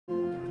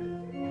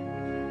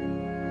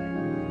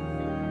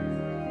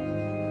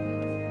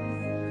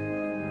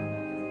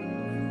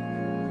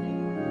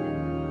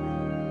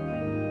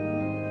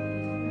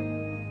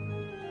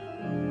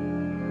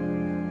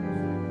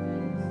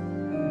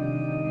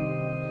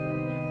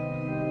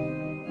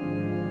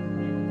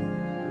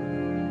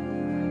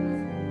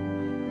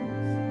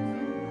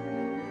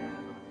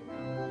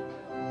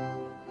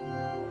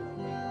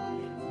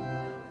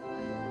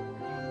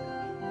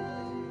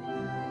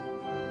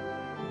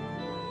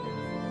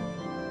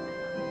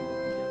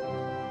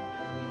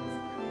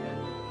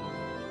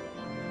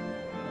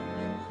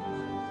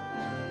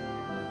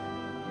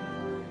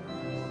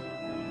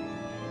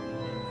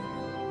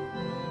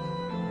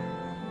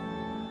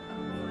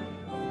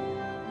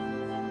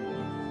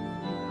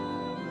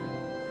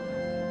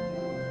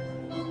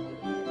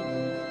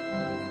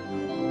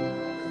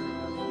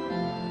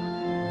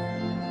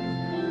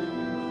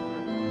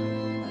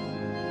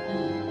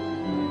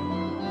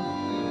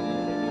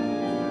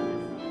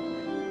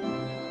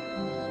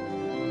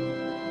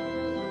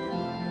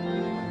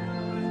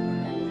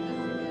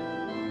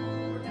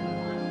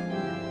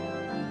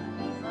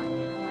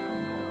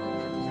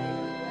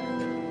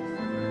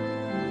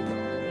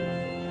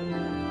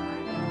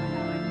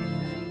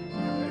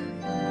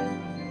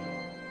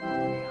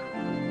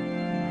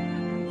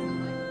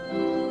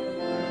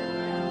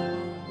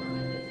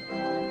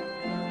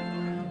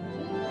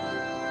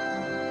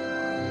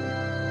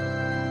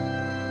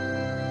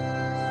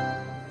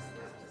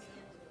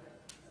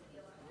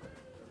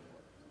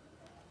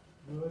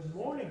Good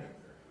morning.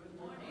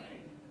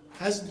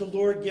 Hasn't the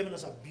Lord given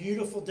us a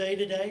beautiful day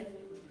today?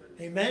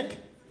 Amen?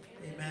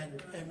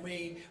 Amen. And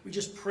we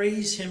just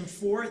praise Him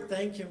for it,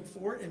 thank Him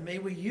for it, and may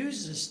we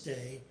use this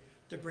day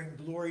to bring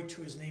glory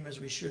to His name as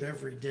we should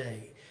every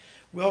day.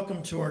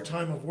 Welcome to our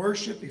time of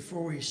worship.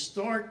 Before we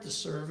start the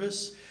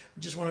service, I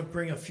just want to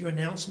bring a few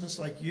announcements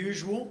like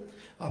usual.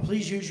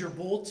 Please use your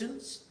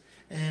bulletins,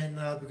 and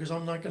because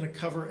I'm not going to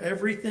cover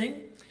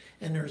everything.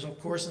 And there's, of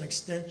course, an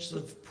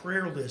extensive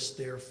prayer list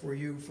there for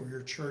you, for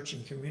your church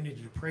and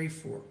community to pray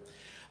for.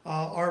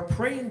 Our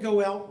Pray and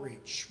Go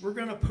outreach, we're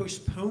going to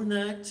postpone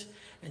that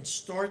and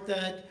start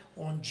that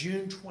on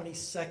June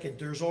 22nd.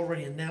 There's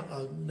already a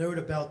note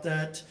about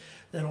that.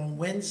 Then on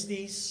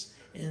Wednesdays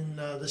in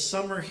the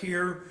summer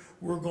here,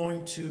 we're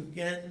going to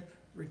again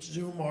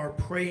resume our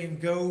Pray and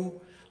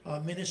Go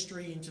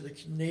ministry into the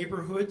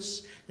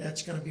neighborhoods.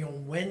 That's going to be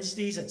on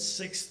Wednesdays at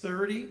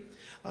 6:30.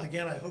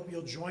 Again, I hope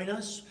you'll join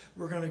us.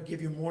 We're going to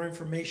give you more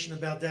information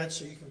about that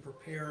so you can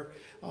prepare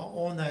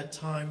on that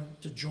time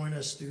to join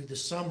us through the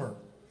summer.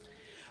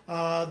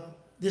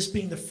 This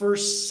being the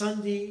first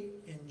Sunday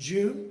in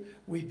June,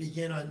 we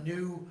begin a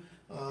new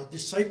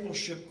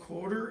discipleship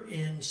quarter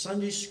in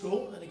Sunday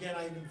school. And again,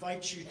 I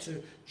invite you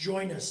to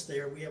join us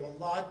there. We have a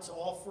lot to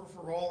offer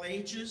for all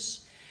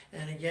ages.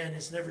 And again,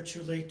 it's never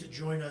too late to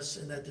join us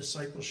in that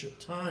discipleship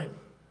time.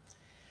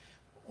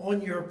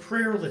 On your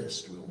prayer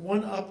list,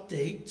 one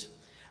update.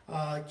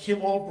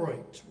 Kim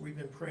Albright, we've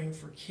been praying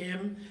for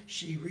Kim.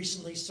 She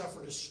recently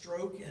suffered a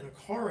stroke and a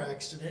car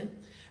accident,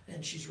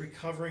 and she's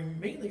recovering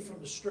mainly from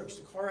the strokes.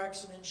 The car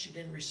accident, she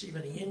didn't receive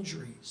any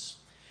injuries.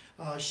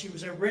 She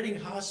was at Reading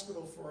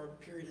Hospital for a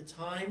period of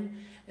time,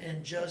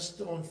 and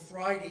just on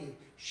Friday,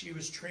 she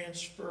was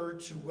transferred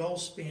to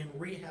Wellspan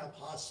Rehab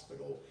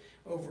Hospital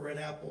over at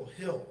Apple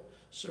Hill.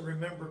 So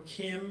remember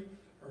Kim,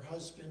 her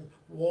husband,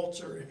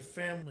 Walter, and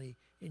family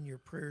in your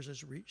prayers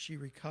as she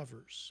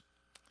recovers.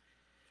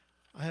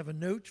 I have a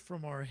note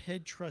from our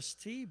head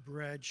trustee,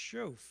 Brad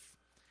Schoaf.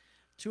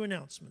 Two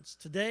announcements.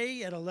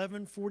 Today at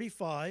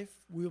 11:45,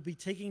 we will be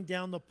taking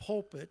down the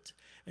pulpit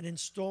and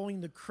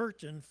installing the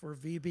curtain for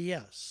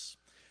VBS.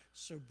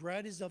 So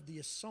Brad is of the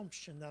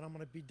assumption that I'm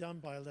going to be done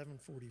by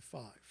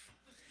 11:45.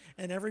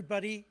 And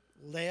everybody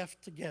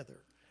laughed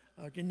together.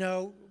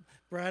 No,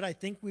 Brad, I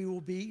think we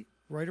will be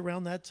right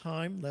around that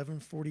time,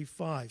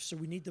 11:45. So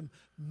we need to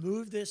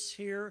move this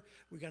here.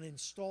 We're going to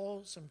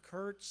install some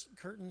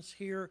curtains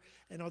here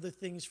and other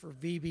things for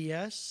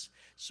VBS.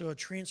 So a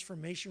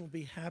transformation will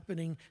be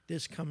happening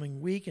this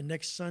coming week. And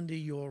next Sunday,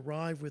 you'll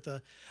arrive with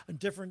a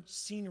different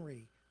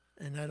scenery.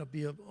 And that'll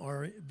be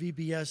our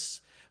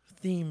VBS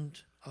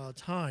themed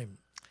time.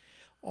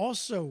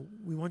 Also,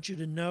 we want you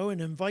to know and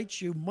invite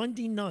you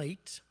Monday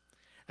night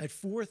at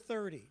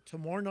 4:30.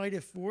 Tomorrow night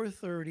at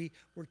 4:30,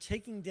 we're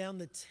taking down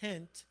the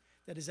tent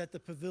that is at the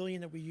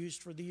pavilion that we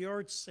used for the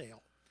yard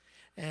sale.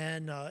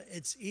 And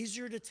it's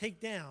easier to take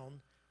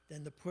down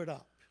than to put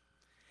up.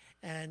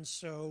 And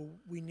so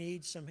we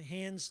need some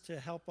hands to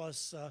help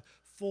us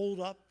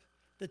fold up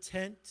the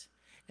tent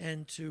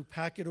and to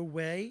pack it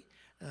away.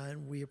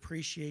 And we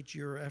appreciate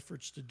your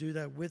efforts to do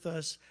that with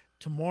us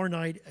tomorrow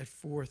night at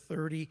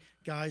 4:30.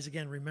 Guys,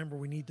 again, remember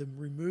we need to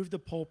remove the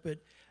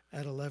pulpit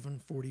at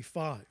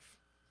 11:45.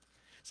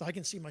 So I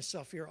can see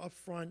myself here up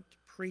front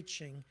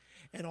preaching,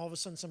 and all of a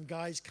sudden some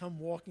guys come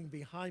walking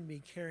behind me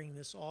carrying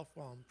this off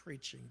while I'm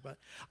preaching, but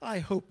I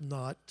hope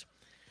not.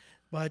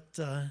 But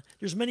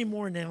there's many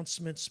more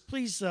announcements.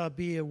 Please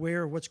be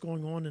aware of what's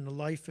going on in the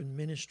life and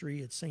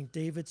ministry at St.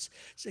 David's.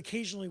 So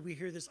occasionally we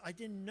hear this, I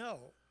didn't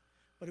know,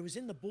 but it was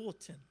in the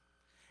bulletin.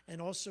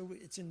 And also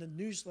it's in the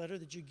newsletter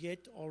that you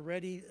get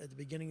already at the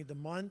beginning of the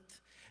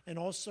month. And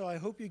also I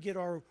hope you get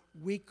our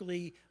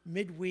weekly,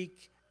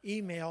 midweek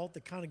email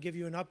to kind of give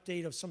you an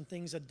update of some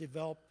things that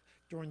develop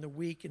during the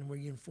week, and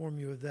we inform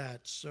you of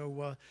that.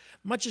 So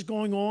much is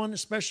going on,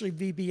 especially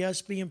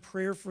VBS. Be in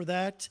prayer for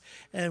that.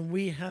 And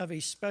we have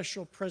a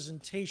special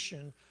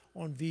presentation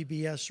on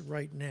VBS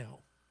right now.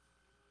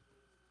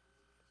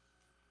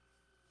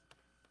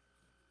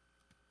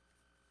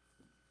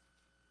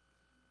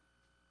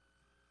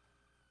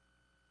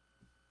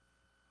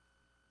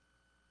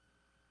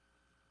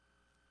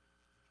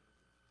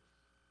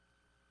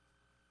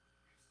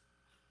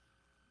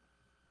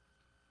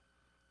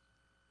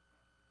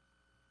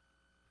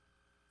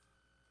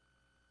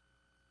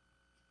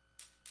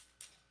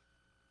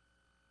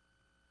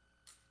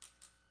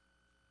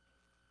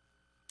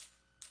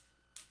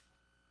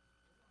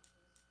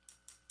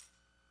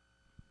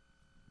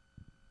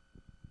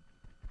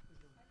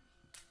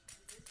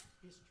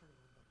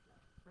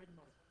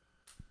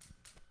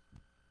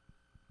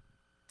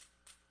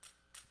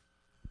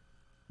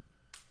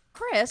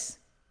 Chris,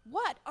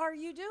 what are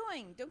you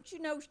doing? Don't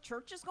you know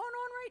church is going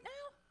on right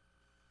now?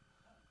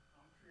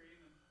 I'm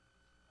creating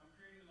a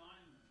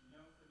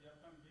monument, for the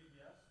upcoming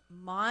VBS.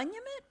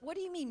 Monument? What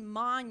do you mean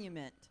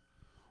monument?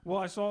 Well,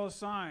 I saw a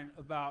sign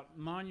about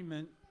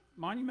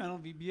monumental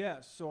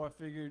VBS, so I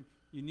figured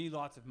you need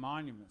lots of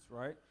monuments,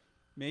 right?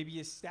 Maybe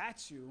a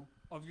statue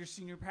of your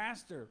senior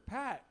pastor,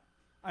 Pat.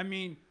 I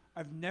mean,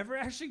 I've never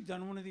actually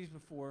done one of these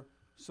before,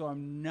 so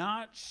I'm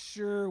not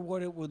sure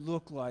what it would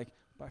look like,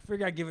 but I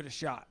figure I'd give it a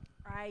shot.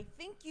 I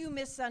think you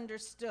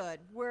misunderstood.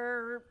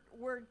 We're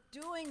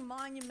doing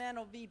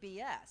monumental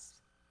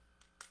VBS.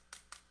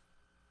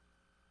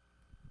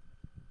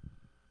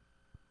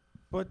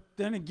 But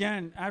then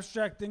again,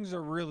 abstract things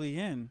are really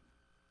in.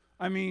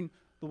 I mean,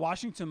 the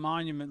Washington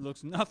Monument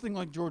looks nothing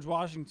like George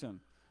Washington,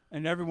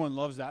 and everyone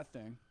loves that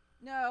thing.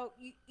 No,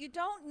 you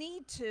don't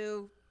need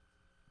to.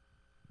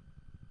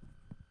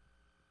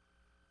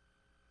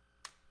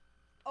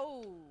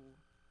 Oh,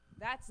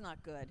 that's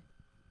not good.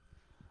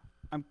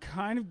 I'm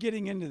kind of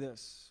getting into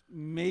this.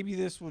 Maybe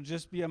this will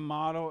just be a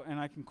model and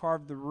I can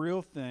carve the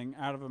real thing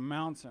out of a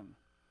mountain.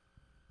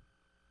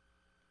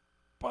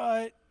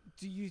 But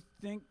do you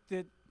think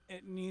that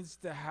it needs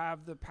to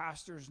have the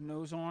pastor's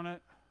nose on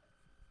it?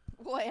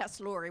 We'll ask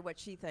Lori what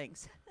she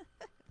thinks.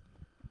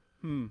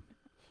 You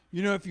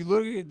know, if you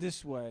look at it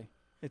this way,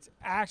 it's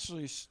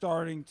actually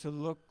starting to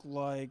look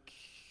like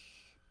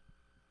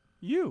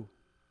you.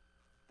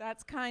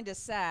 That's kind of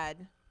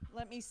sad.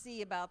 Let me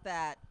see about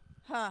that.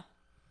 Huh.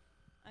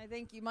 I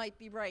think you might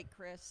be right,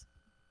 Chris.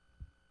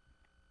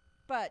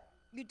 But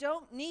you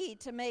don't need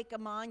to make a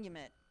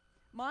monument.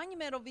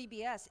 Monumental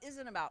VBS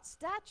isn't about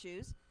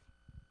statues.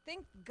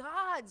 Think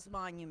God's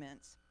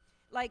monuments.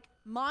 Like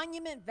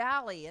Monument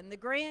Valley and the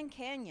Grand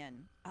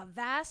Canyon, a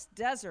vast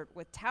desert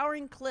with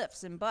towering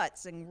cliffs and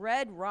buttes and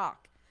red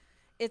rock.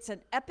 It's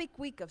an epic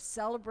week of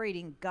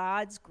celebrating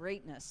God's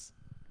greatness.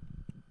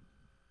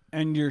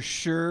 And you're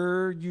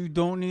sure you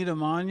don't need a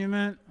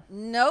monument?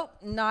 Nope,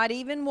 not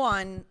even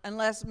one,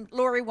 unless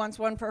Lori wants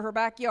one for her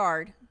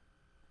backyard.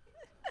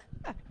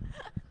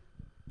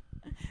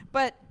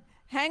 But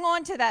hang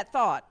on to that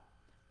thought.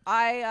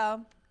 I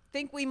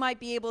think we might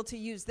be able to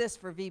use this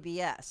for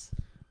VBS.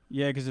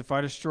 Yeah, because if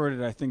I destroyed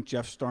it, I think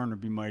Jeff Starn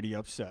would be mighty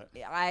upset.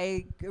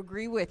 I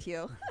agree with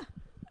you.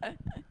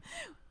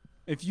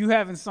 If you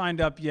haven't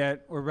signed up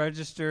yet or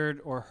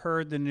registered or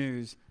heard the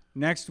news,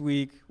 next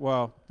week,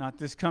 well, not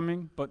this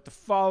coming, but the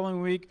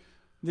following week,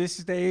 this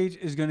stage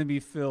is going to be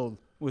filled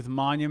with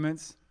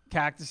monuments,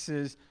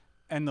 cactuses,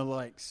 and the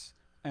likes.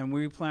 And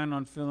we plan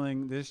on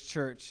filling this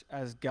church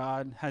as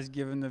God has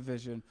given the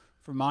vision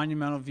for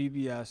Monumental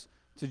VBS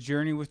to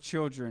journey with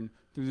children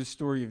through the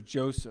story of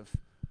Joseph.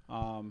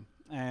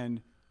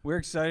 And we're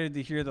excited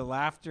to hear the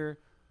laughter,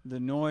 the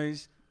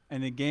noise,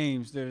 and the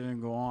games that are going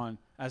to go on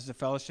as the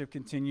fellowship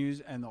continues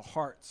and the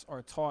hearts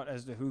are taught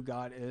as to who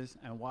God is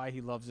and why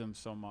he loves them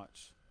so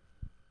much.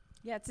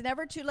 Yeah, it's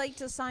never too late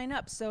to sign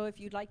up. So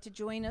if you'd like to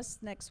join us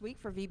next week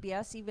for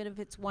VBS, even if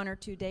it's 1 or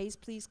 2 days,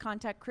 please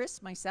contact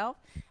Chris, myself,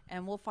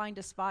 and we'll find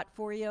a spot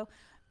for you.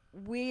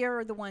 We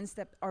are the ones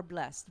that are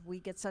blessed. We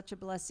get such a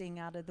blessing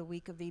out of the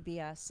week of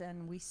VBS,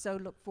 and we so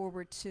look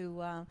forward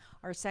to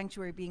our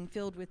sanctuary being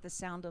filled with the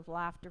sound of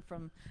laughter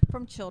from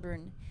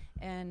children.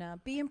 And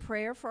be in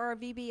prayer for our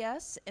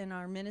VBS and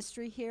our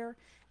ministry here,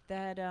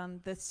 that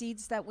the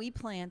seeds that we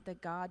plant,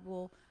 that God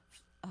will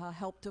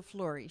help to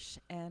flourish.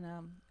 And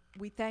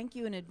we thank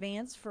you in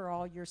advance for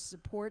all your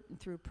support and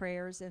through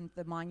prayers and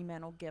the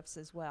monumental gifts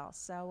as well.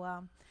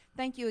 So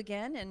thank you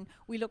again, and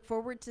we look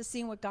forward to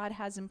seeing what God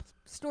has in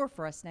store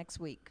for us next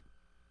week.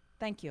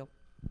 Thank you.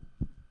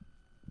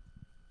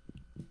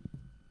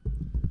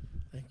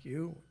 Thank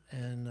you.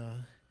 And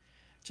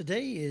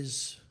today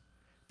is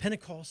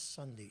Pentecost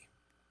Sunday.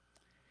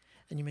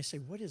 And you may say,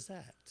 what is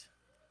that?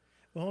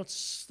 Well,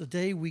 it's the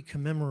day we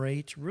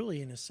commemorate,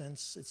 really in a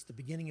sense, it's the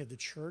beginning of the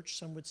church,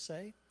 some would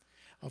say.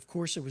 Of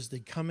course, it was the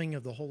coming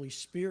of the Holy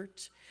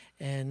Spirit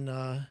and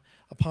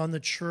upon the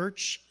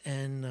church.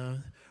 And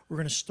we're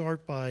going to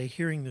start by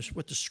hearing this,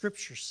 what the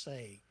scriptures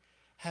say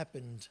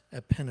happened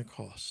at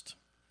Pentecost.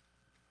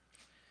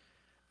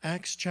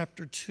 Acts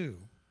chapter 2,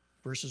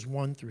 verses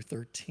 1 through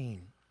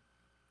 13.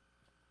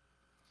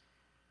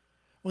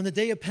 When the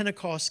day of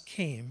Pentecost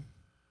came,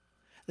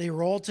 they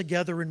were all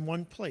together in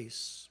one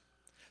place.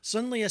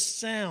 Suddenly a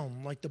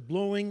sound like the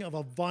blowing of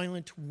a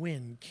violent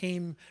wind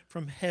came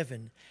from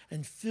heaven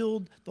and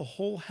filled the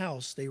whole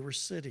house they were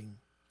sitting.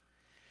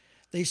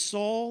 They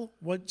saw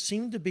what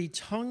seemed to be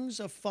tongues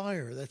of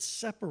fire that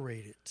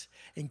separated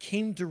and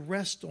came to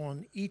rest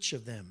on each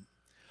of them.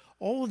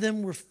 All of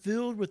them were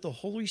filled with the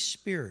Holy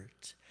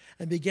Spirit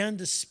and began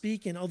to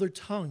speak in other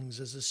tongues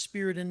as the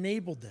Spirit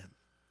enabled them.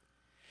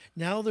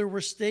 Now there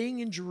were staying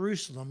in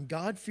Jerusalem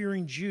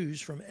God-fearing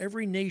Jews from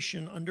every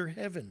nation under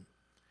heaven.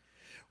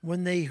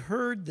 When they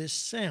heard this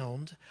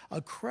sound, a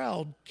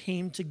crowd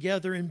came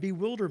together in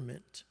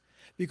bewilderment,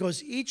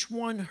 because each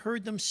one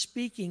heard them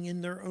speaking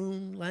in their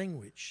own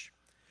language.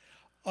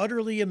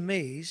 Utterly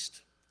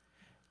amazed,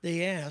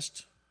 they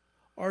asked,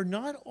 "Are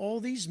not all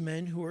these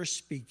men who are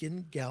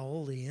speaking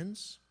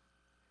Galileans?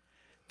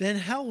 Then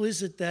how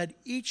is it that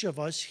each of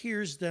us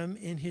hears them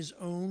in his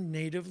own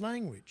native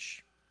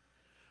language?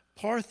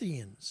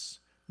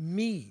 Parthians,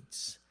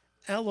 Medes,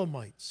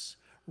 Elamites,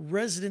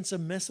 residents of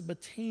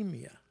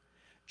Mesopotamia,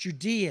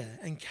 Judea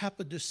and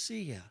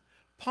Cappadocia,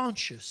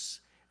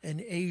 Pontus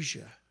and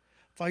Asia,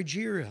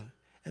 Phrygia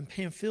and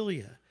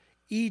Pamphylia,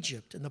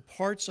 Egypt and the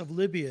parts of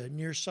Libya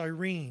near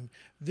Cyrene,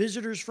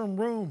 visitors from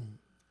Rome,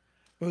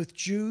 both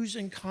Jews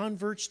and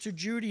converts to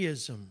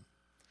Judaism,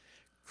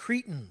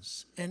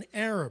 Cretans and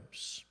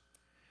Arabs.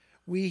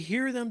 We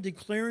hear them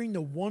declaring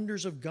the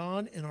wonders of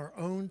God in our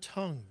own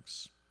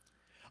tongues.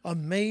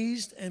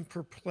 Amazed and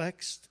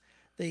perplexed,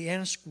 they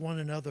ask one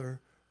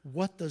another,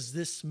 "What does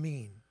this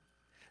mean?"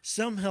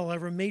 Some,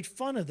 however, made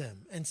fun of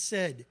them and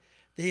said,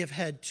 "They have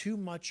had too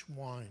much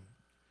wine."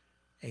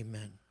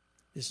 Amen.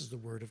 This is the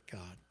word of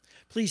God.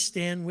 Please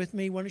stand with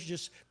me. Why don't you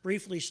just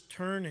briefly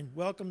turn and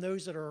welcome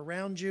those that are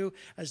around you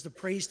as the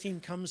praise team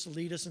comes to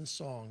lead us in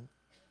song.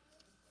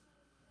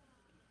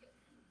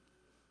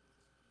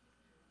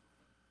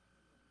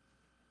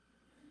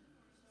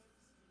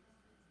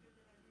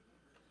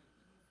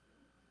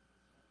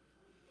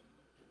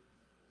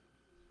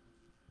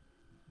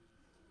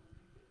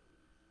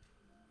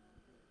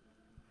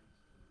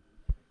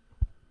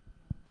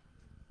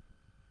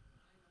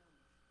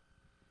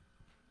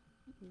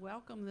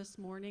 Welcome this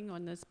morning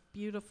on this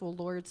beautiful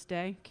Lord's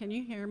Day. Can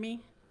you hear me?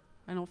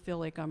 I don't feel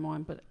like I'm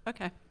on, but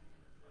okay.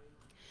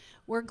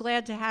 We're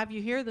glad to have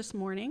you here this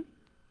morning,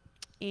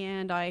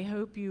 and I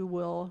hope you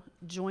will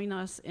join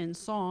us in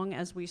song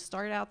as we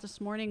start out this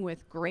morning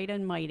with Great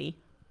and Mighty.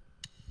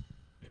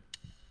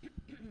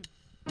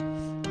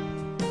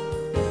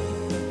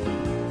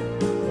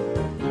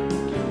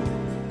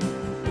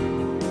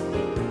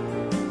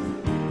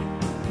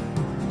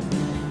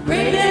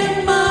 Great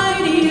and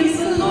mighty is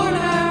the Lord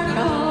our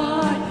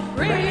God.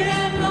 Great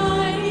and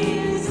mighty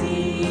is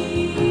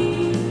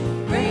He.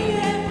 Great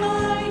and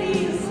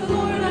mighty is the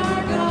Lord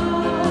our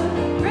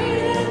God.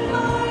 Great and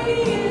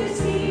mighty is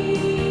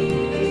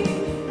He.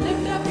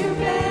 Lift up your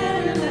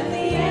banner, let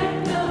the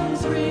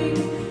anthems ring.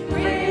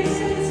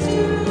 Praises to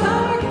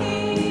our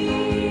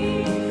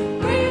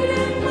King. Great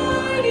and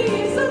mighty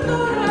is the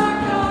Lord our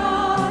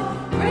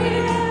God. Great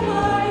and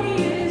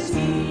mighty is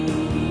He.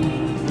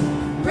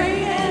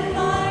 Great and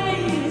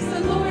mighty is the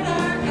Lord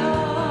our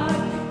God.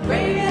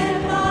 Great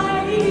and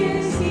mighty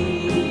is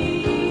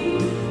He.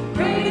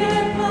 Great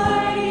and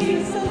mighty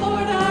is the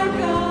Lord our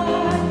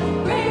God.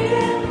 Great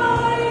and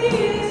mighty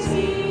is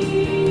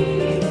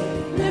He.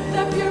 Lift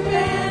up your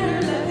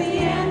banner, let the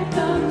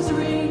anthems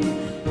ring.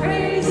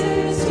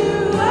 Praises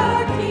to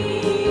our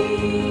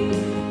King.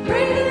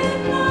 Great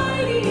and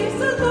mighty is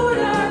the Lord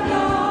our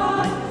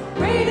God.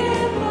 Great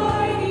and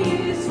mighty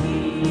is He.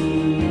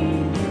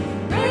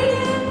 Great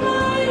and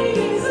mighty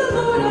is the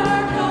Lord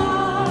our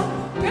God.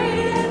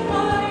 Great and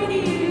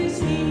mighty is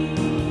He.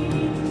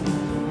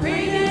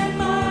 Great and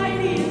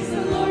mighty is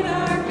the Lord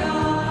our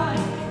God.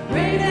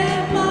 Great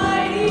and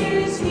mighty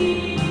is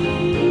He.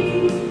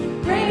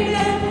 Great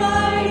and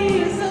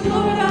mighty is the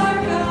Lord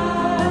our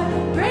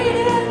God. Great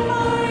and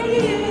mighty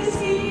is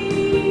He.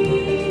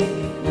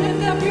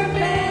 Lift up your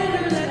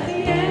banner, let the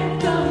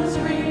anthems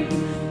ring.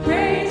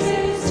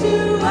 Praises to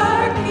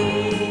our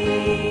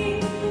King.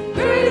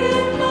 Great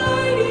and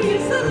mighty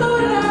is the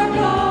Lord our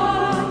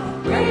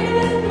God. Great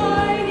and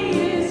mighty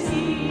is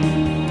He.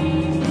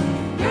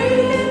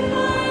 Great and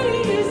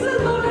mighty is the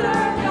Lord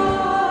our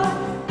God.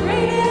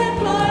 Great and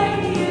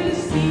mighty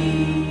is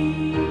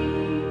He.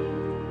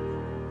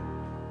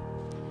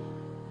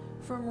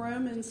 From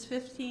Romans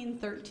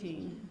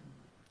 15:13,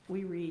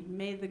 we read,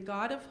 "May the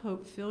God of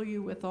hope fill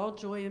you with all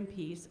joy and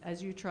peace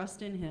as you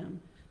trust in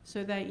Him,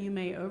 so that you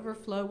may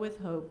overflow with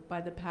hope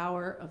by the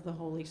power of the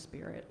Holy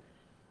Spirit."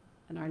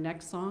 And our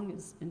next song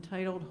is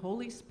entitled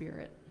Holy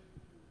Spirit.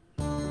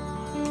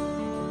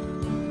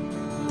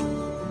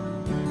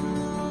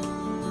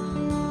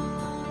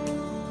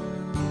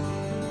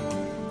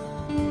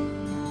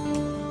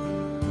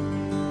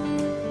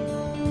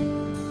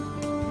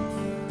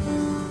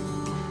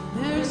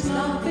 There's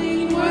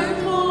nothing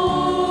worth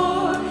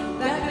more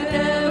that could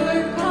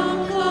ever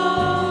come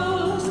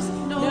close.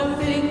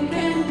 Nothing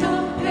can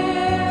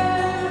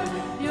compare.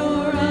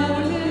 You're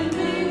a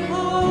living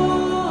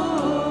hope.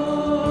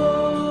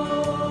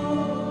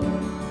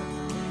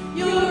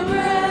 You're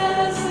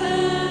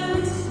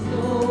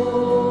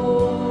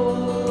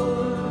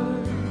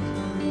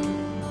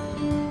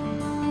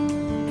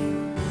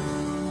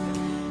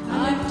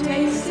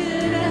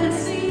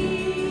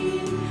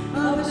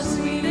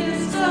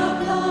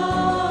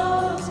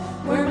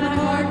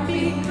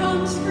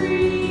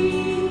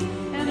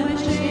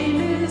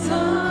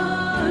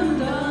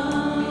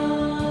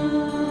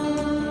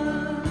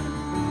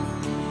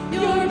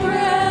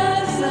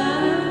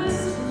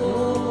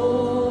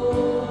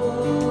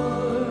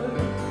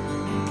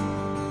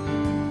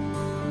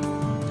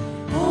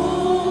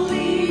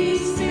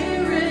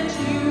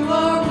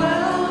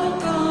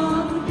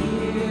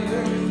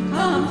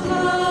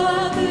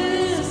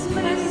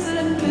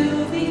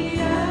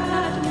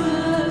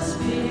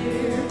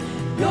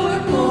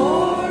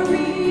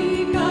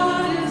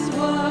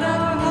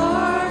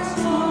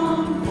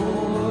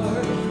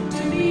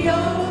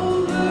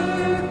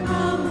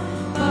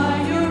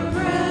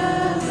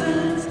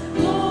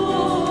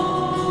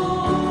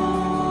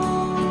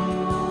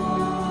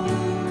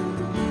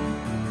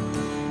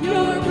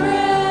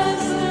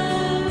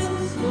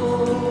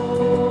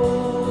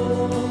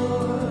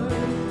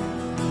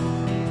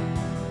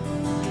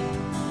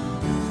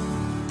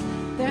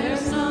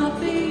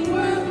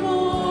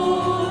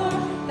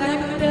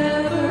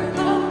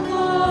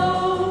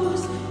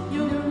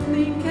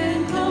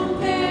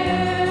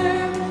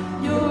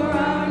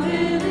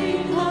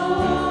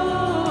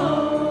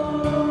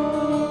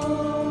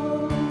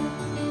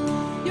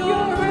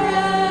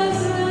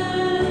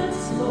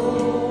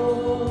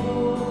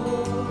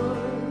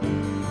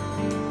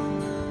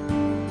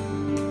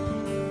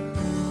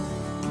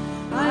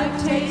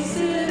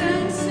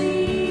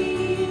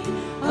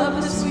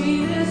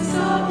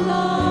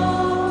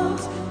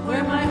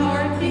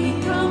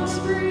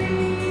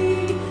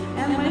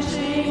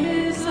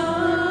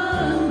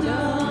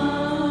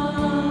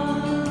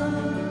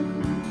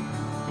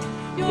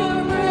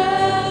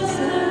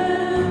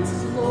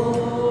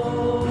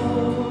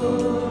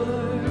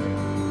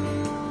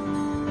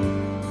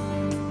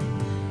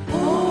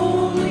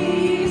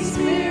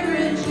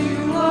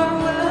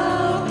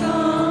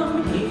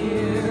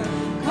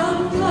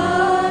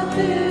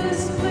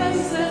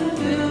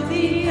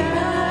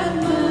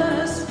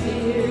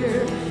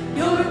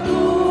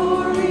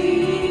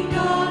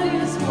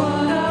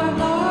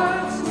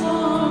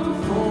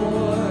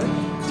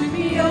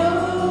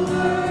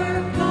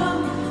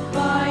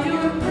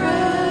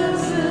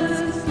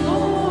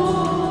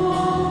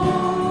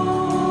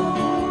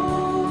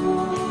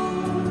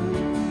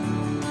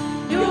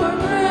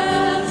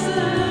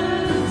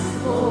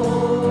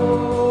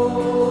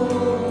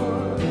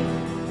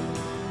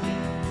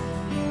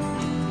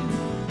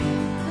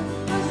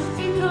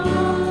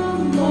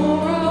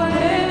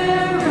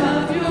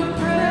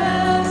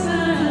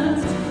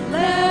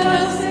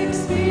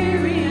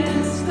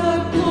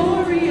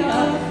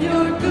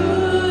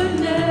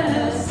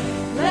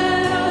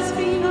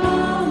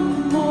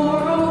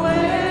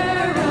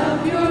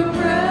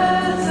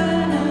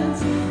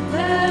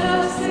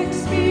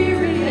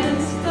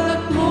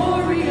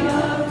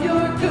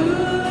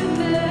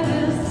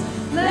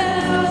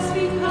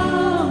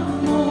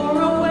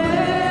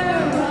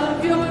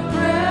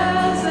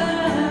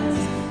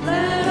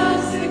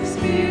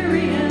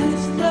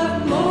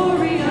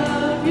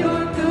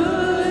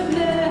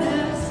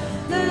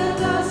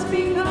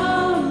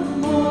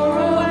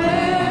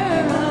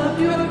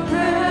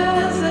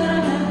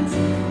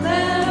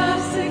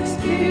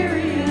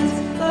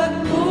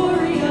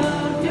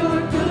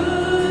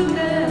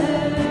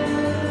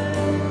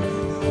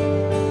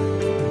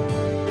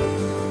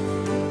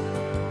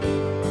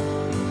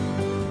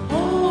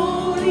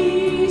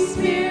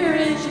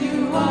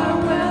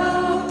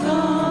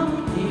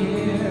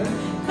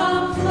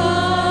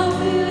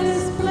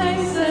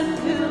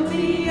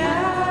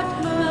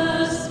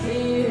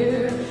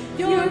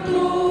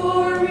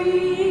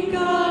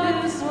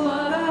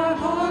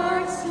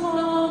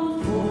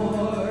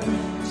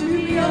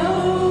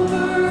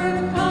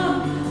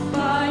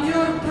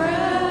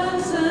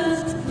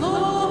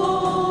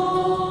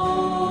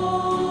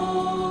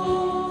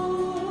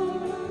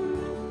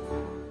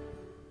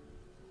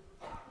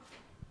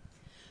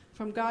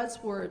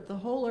God's word, the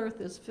whole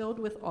earth is filled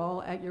with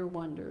awe at your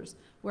wonders.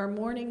 Where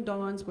morning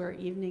dawns, where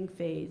evening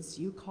fades,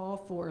 you call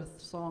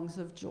forth songs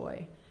of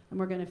joy. And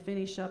we're going to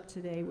finish up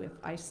today with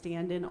I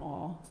Stand in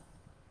Awe.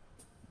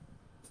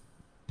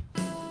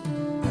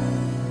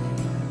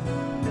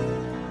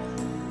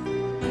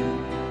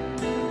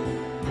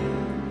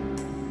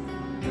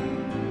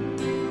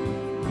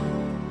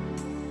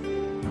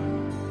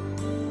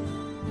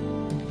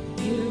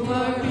 You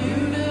are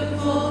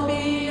beautiful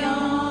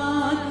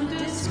beyond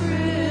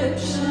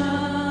description,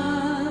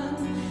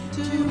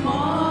 too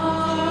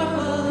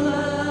marvelous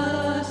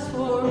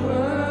for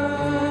words,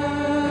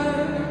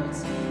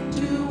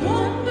 too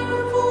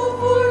wonderful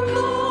for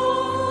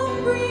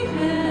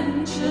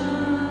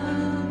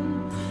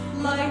comprehension,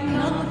 like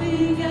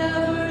nothing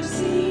ever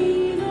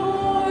seen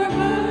or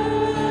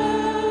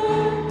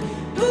heard.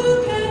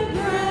 Who can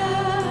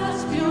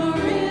grasp your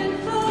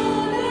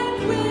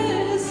infinite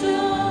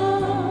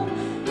wisdom?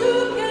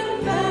 Who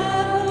can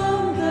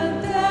fathom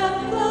the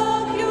depth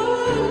of your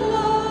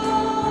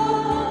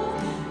love?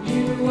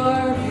 You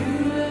are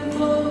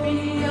beautiful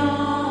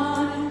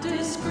beyond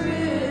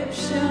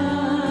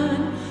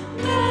description,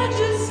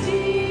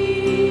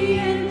 majesty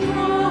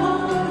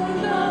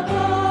enthroned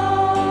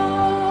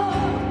above.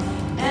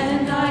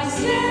 And I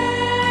stand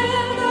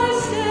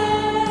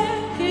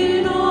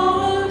in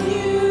awe of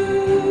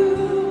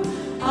you.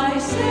 I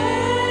stand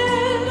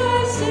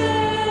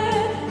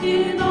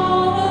in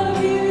awe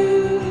of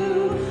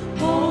you.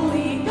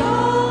 Holy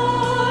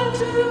God,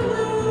 to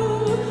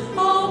whom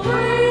all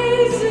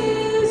praise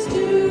is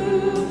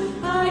due.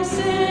 I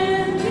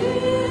stand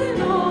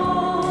in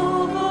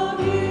awe of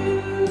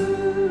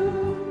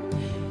you.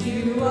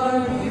 You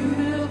are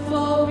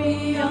beautiful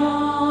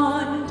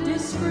beyond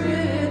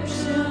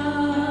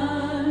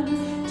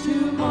description,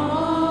 too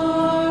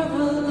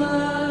marvelous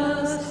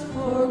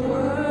for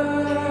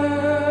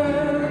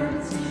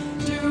words,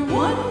 too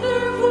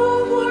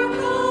wonderful for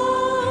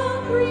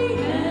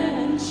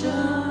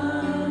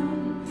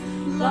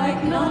comprehension,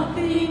 like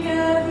nothing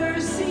ever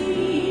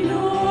seen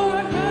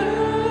or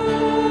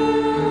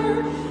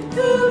heard.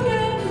 Who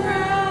can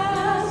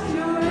grasp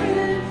your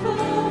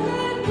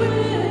infinite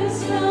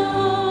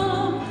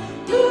wisdom?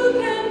 Who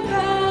can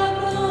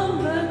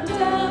fathom the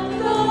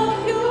depth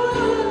of your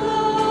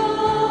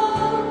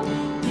love?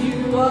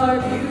 You are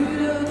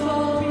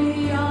beautiful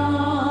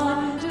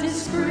beyond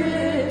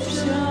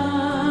description,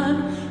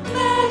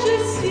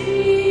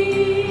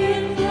 majesty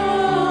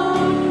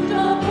enthroned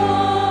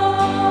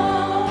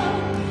above.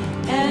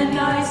 And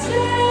I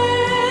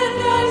stand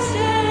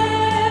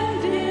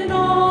in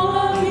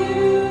awe of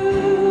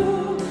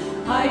you.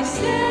 I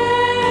stand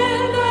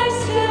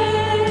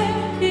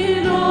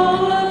in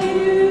awe of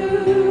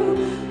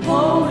you.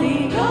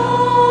 Holy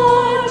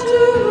God, to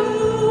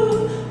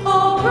whom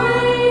all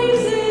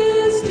praise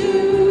is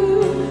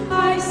due.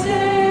 I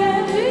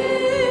stand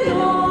in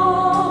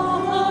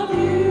awe of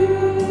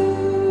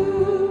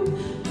you.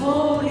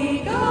 Holy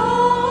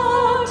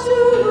God, to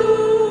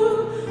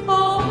whom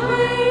all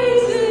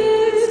praise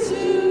is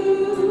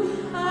due.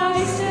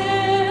 I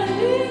stand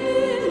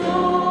in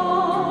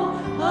awe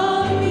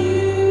of you.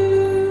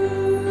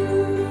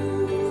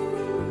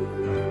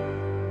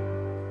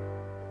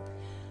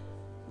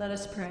 Let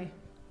us pray.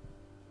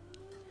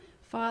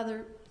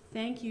 Father,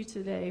 thank you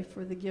today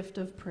for the gift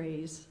of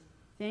praise.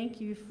 Thank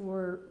you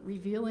for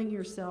revealing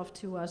yourself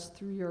to us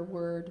through your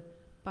word,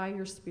 by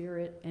your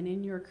Spirit, and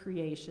in your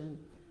creation,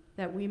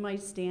 that we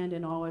might stand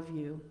in awe of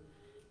you.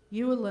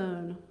 You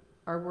alone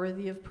are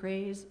worthy of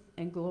praise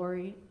and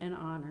glory and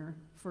honor,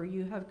 for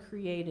you have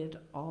created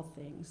all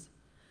things.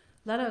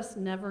 Let us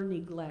never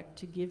neglect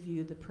to give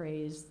you the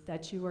praise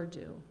that you are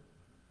due.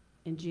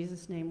 In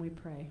Jesus' name we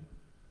pray.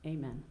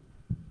 Amen.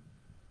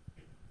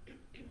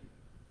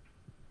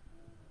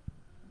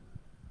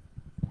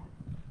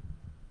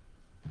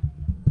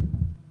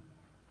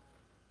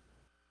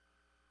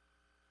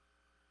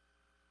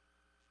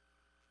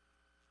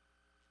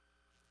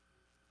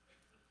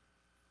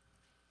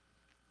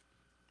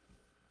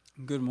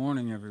 Good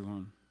morning,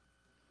 everyone.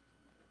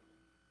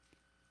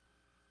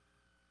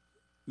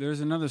 There's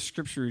another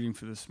scripture reading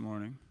for this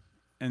morning,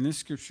 and this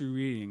scripture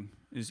reading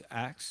is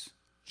Acts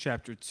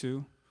chapter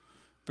 2,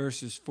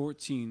 verses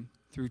 14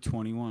 through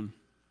 21.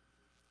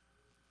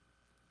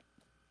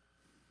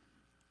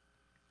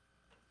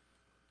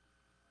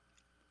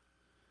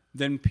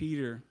 Then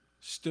Peter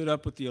stood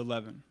up with the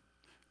 11,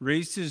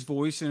 raised his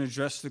voice and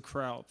addressed the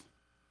crowd.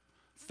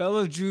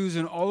 Fellow Jews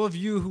and all of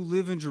you who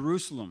live in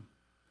Jerusalem,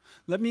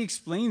 let me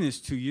explain this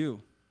to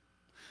you.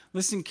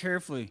 Listen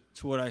carefully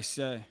to what I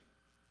say.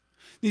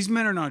 These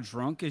men are not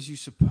drunk, as you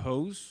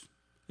suppose.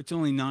 It's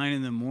only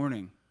 9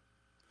 a.m.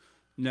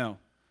 No,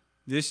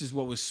 this is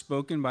what was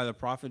spoken by the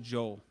prophet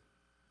Joel.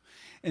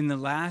 In the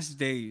last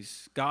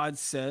days, God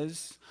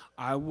says,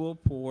 I will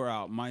pour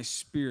out my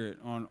spirit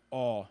on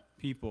all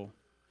people.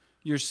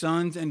 Your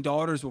sons and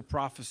daughters will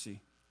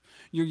prophesy.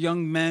 Your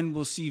young men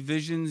will see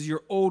visions.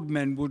 Your old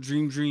men will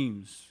dream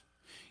dreams.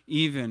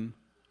 Even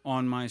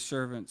on my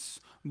servants,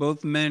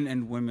 both men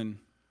and women,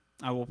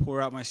 I will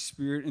pour out my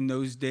spirit in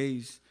those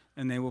days.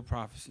 and they will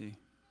prophesy.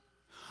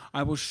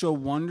 I will show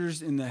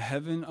wonders in the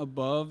heaven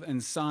above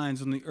and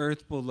signs on the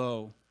earth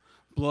below,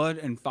 blood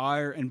and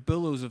fire and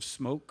billows of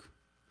smoke.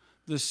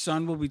 The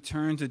sun will be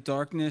turned to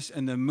darkness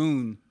and the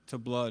moon to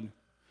blood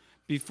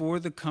before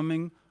the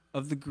coming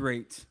of the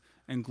great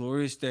and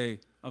glorious day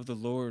of the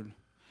Lord.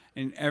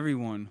 And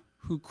everyone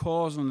who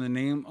calls on the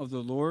name of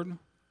the Lord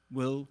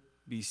will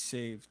be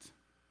saved.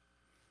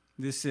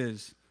 This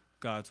is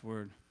God's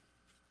word.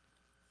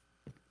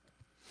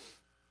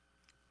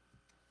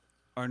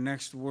 Our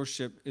next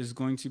worship is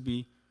going to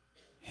be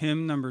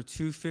hymn number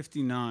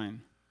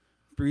 259,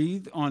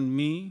 Breathe on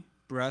Me,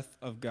 Breath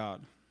of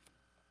God.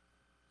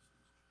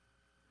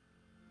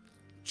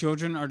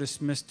 Children are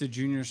dismissed to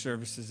junior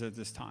services at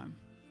this time.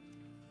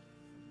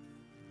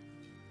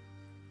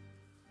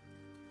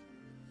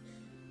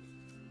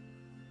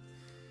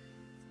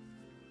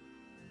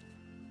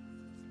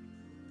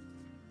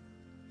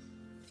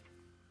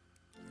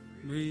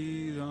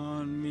 Breathe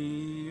on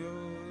me,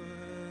 O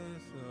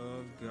breath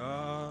of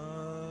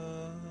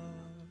God.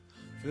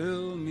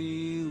 Fill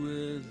me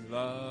with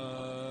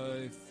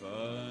life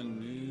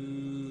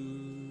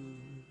anew,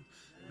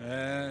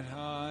 that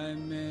I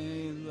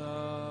may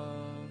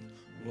love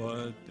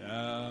what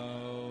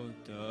thou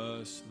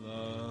dost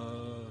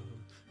love,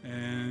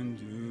 and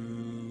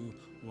do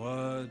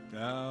what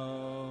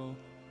thou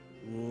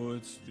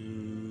wouldst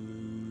do.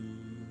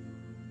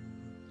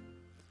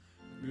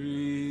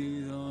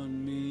 Breathe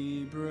on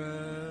me,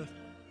 breath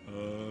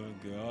of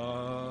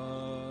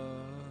God,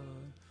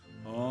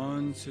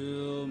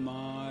 until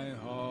my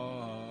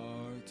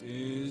heart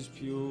is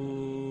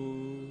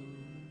pure,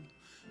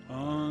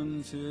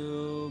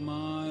 until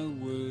my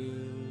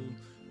will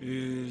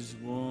is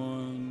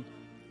one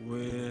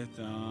with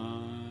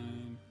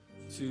thine,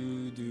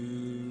 to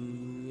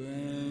do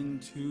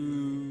and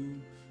to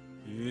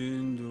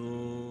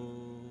endure.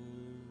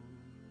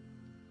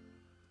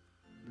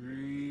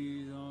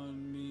 Breathe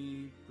on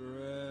me,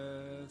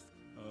 breath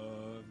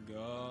of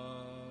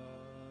God,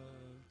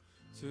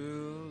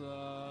 till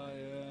I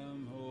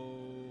am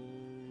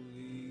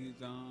wholly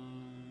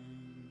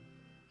thine,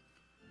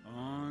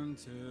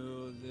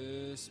 until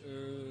this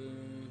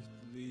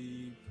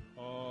earthly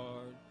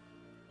part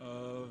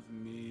of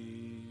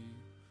me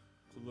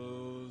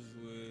glows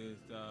with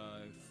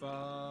thy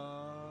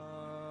fire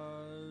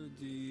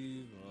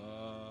divine.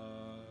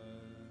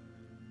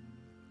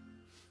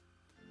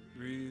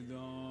 Breathe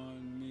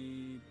on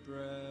me,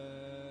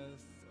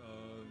 breath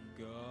of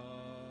God,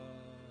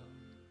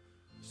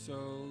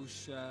 so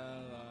shall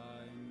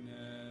I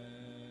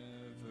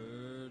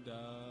never die,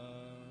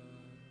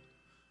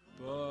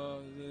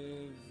 but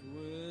live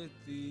with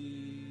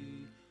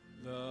thee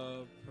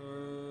the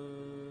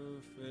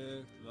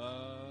perfect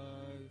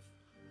life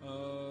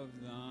of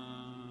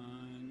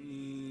thine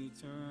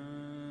eternity.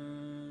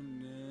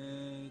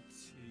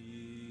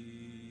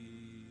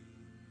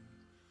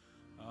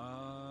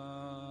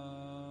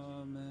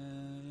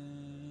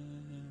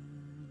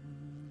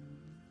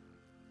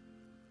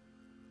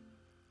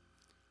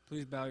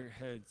 Please bow your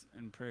heads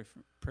and pray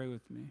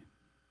with me.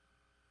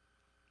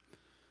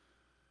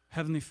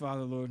 Heavenly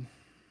Father,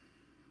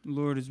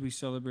 Lord, as we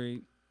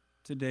celebrate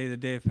today, the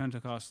day of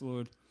Pentecost,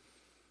 Lord,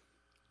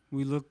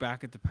 we look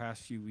back at the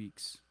past few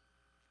weeks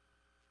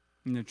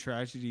and the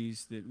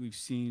tragedies that we've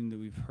seen, that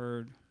we've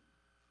heard,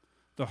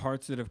 the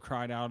hearts that have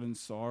cried out in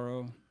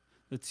sorrow,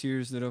 the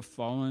tears that have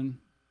fallen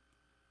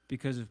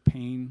because of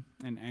pain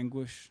and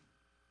anguish.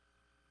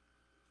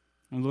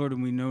 And Lord,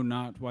 and we know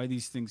not why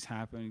these things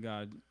happen,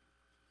 God.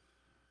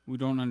 We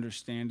don't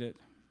understand it.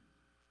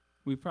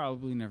 We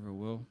probably never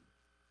will.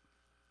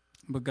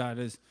 But God,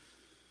 as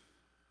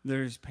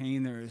there is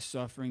pain, there is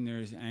suffering, there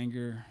is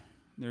anger,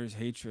 there is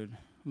hatred,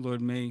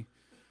 Lord, may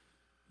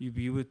you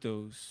be with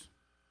those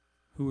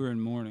who are in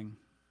mourning.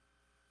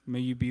 May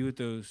you be with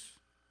those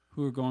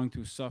who are going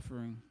through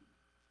suffering.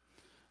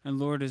 And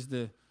Lord, as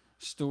the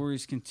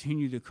stories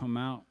continue to come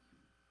out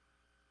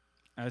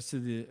as to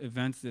the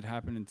events that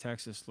happened in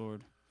Texas,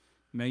 Lord,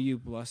 may you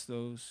bless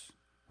those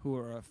who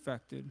are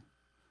affected,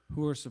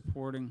 who are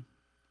supporting,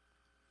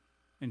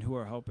 and who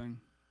are helping.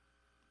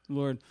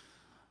 Lord,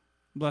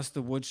 bless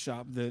the wood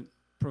shop that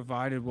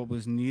provided what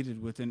was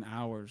needed within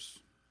hours.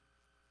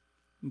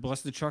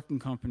 Bless the trucking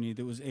company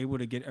that was able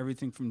to get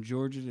everything from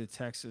Georgia to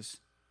Texas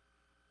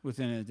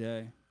within a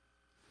day.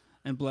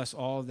 And bless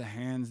all of the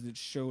hands that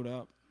showed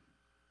up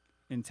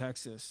in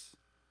Texas,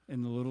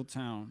 in the little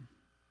town,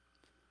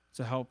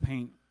 to help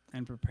paint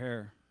and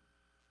prepare.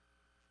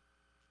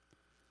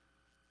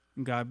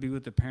 And God, be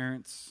with the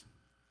parents,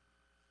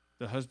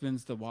 the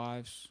husbands, the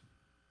wives,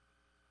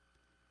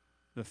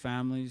 the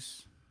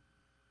families.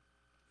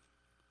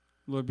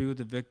 Lord, be with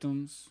the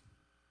victims,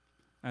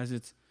 as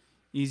it's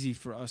easy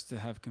for us to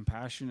have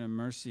compassion and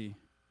mercy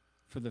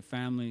for the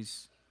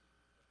families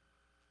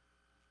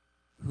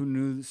who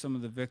knew some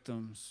of the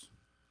victims.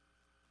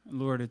 And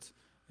Lord,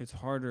 it's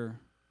harder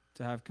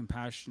to have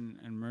compassion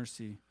and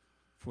mercy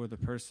for the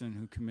person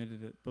who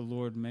committed it. But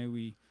Lord, may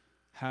we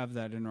have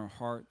that in our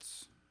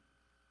hearts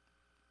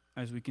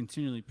as we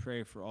continually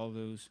pray for all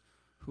those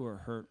who are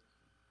hurt.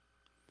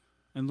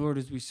 And Lord,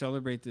 as we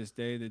celebrate this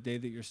day, the day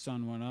that your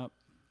son went up,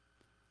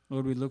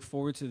 Lord, we look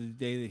forward to the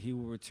day that he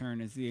will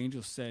return. As the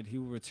angel said, he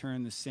will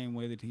return the same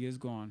way that he has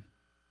gone.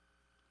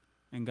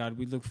 And God,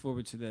 we look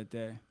forward to that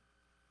day.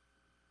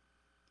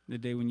 The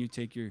day when you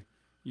take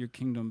your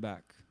kingdom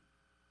back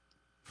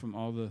from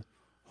all the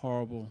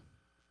horrible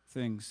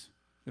things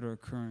that are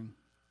occurring.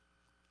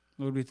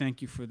 Lord, we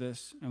thank you for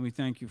this, and we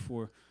thank you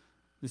for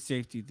the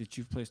safety that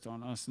you've placed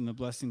on us and the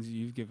blessings that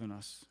you've given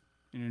us.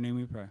 In your name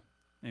we pray.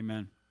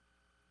 Amen.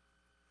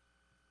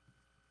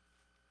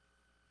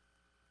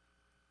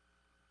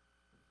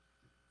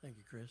 Thank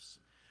you, Chris.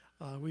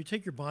 Will you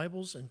take your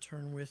Bibles and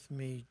turn with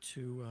me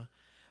to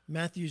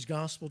Matthew's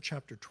Gospel,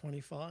 chapter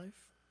 25,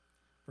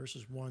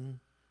 verses 1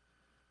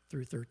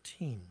 through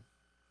 13.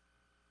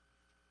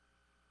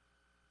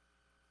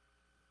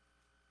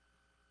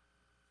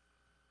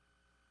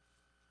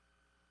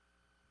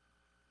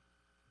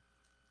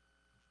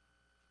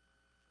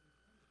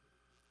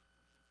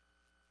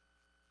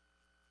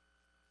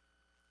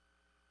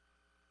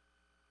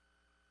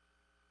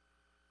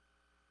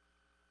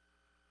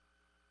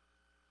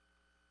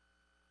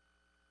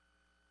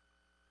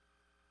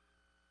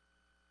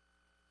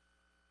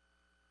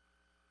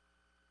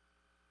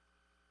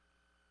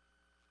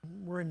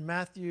 We're in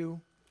Matthew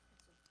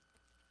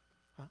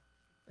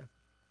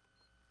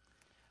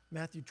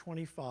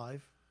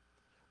 25,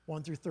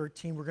 1 through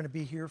 13. We're going to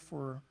be here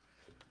for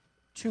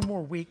 2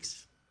 more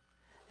weeks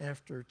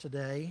after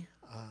today,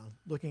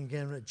 looking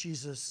again at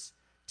Jesus'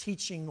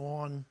 teaching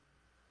on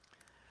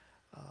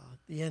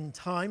the end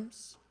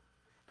times.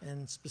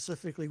 And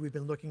specifically, we've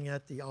been looking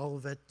at the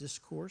Olivet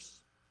Discourse.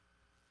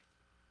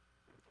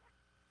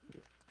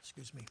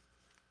 Excuse me.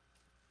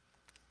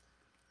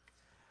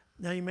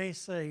 Now you may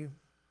say,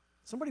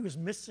 somebody was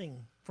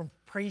missing from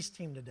praise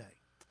team today.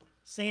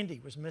 Sandy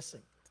was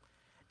missing.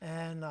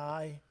 And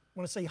I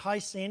want to say hi,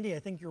 Sandy. I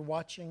think you're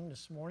watching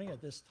this morning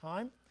at this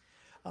time.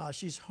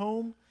 She's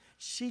home.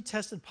 She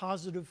tested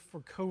positive for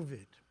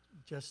COVID.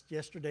 Just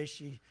yesterday,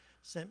 she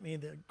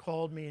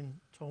called me and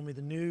told me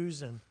the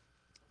news. And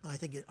I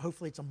think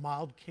hopefully it's a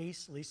mild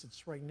case. At least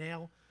it's right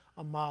now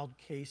a mild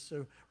case.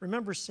 So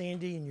remember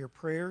Sandy in your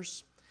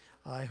prayers.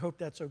 I hope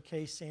that's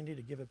okay, Sandy,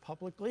 to give it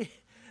publicly.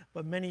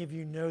 But many of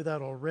you know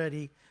that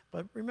already.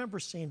 But remember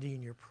Sandy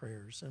in your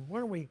prayers. And why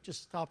don't we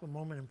just stop a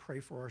moment and pray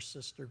for our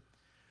sister.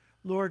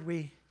 Lord,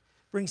 we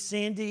bring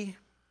Sandy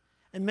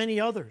and many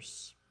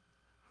others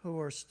who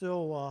are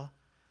still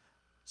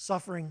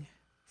suffering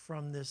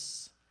from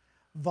this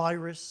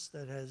virus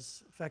that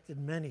has affected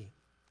many.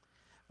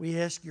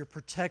 We ask your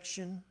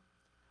protection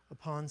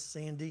upon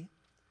Sandy.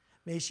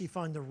 May she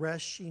find the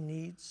rest she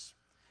needs.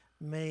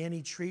 May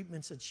any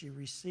treatments that she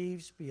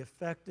receives be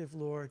effective,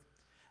 Lord.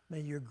 May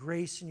your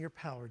grace and your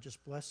power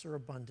just bless her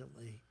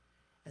abundantly.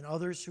 And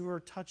others who are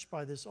touched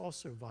by this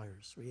also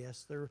virus, we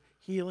ask their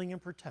healing and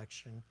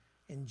protection.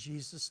 In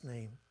Jesus'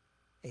 name,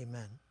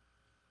 amen.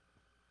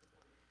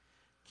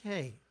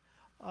 Okay.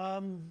 I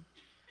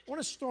want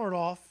to start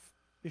off,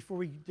 before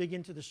we dig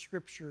into the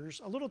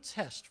scriptures, a little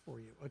test for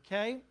you,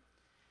 okay?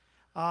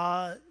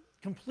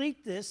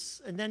 Complete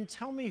this, and then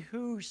tell me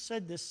who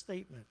said this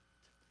statement.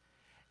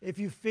 If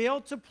you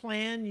fail to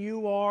plan,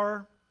 you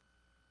are...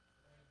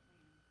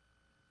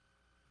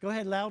 Go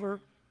ahead,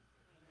 louder.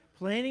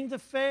 Planning to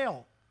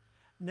fail.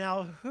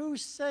 Now, who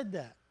said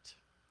that?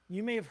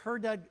 You may have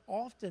heard that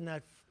often,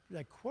 that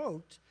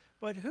quote,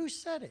 but who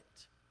said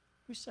it?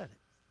 Who said it?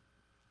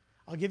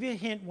 I'll give you a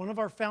hint. One of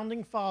our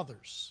founding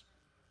fathers.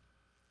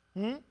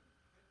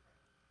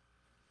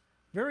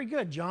 Very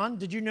good, John.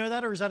 Did you know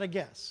that, or is that a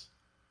guess?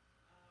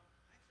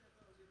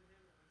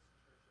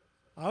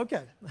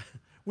 Okay.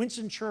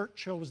 Winston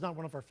Churchill was not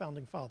one of our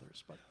founding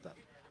fathers, but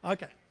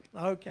okay.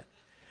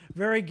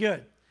 Very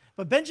good.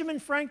 But Benjamin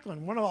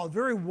Franklin, one of a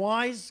very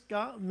wise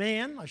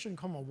man, I shouldn't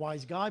call him a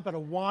wise guy, but a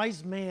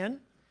wise man,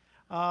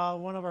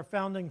 one of our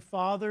founding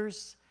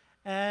fathers,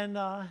 and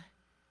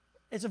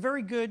it's a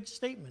very good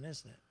statement,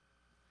 isn't it?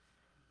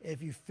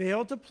 If you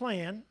fail to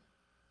plan,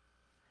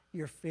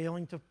 you're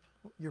planning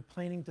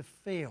to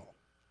fail.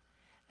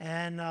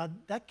 And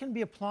that can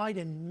be applied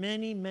in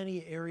many,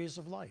 many areas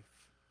of life.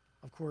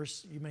 Of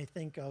course, you may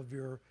think of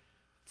your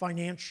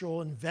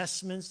financial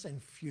investments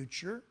and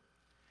future.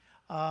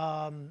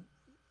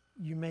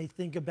 You may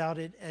think about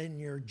it in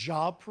your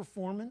job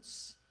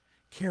performance,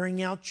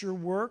 carrying out your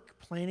work,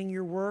 planning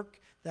your work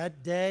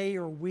that day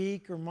or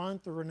week or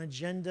month or an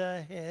agenda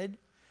ahead,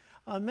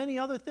 many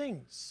other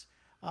things.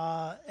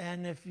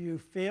 And if you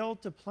fail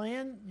to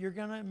plan, you're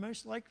going to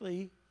most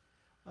likely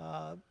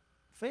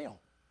fail.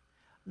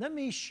 Let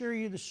me share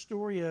you the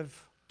story of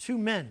 2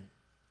 men.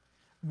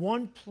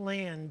 One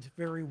planned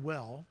very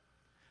well.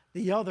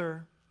 The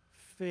other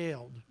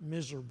failed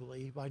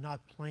miserably by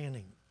not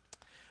planning.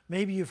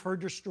 Maybe you've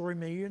heard their story,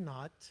 maybe you're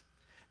not.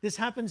 This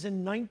happens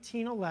in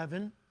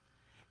 1911.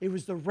 It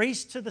was the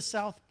race to the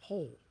South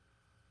Pole.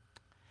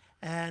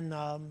 And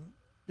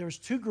there was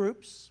 2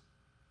 groups.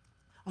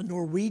 A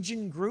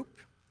Norwegian group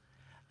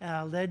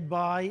led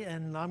by,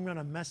 and I'm going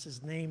to mess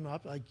his name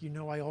up, like you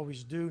know I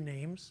always do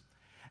names,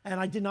 And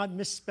I did not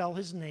misspell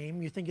his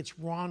name. You think it's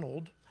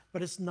Ronald,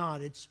 but it's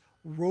not. It's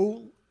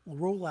Roald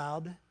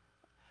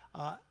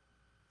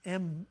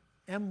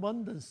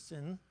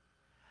Amundsen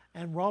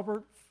and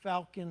Robert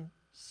Falcon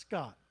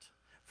Scott.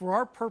 For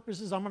our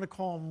purposes, I'm going to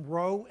call them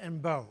Roe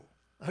and Bo.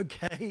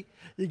 Okay?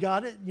 You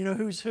got it? You know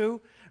who's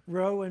who?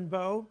 Roe and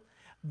Bo.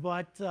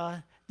 But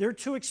they're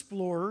two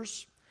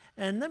explorers.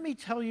 And let me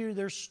tell you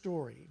their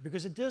story,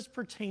 because it does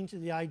pertain to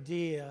the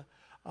idea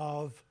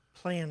of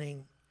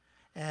planning.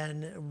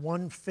 And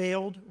one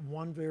failed,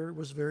 one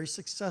was very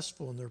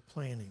successful in their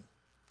planning.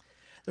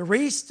 The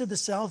race to the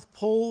South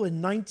Pole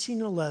in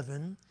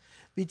 1911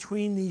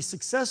 between the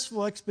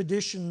successful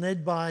expedition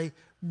led by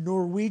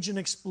Norwegian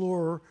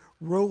explorer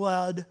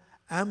Roald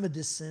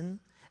Amundsen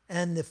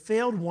and the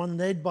failed one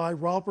led by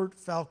Robert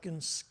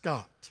Falcon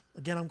Scott.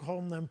 Again, I'm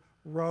calling them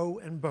Roe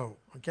and Bo,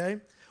 okay?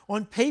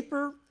 On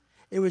paper,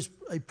 it was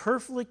a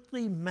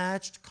perfectly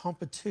matched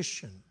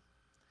competition.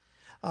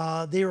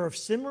 They are of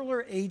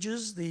similar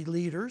ages, the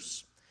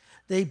leaders.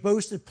 They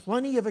boasted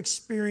plenty of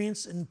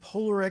experience in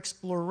polar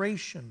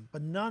exploration,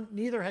 but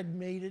neither had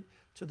made it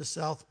to the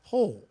South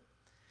Pole.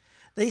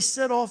 They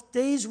set off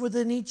days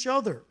within each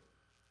other,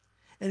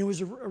 and it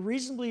was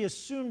reasonably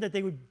assumed that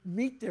they would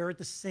meet there at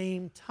the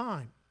same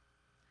time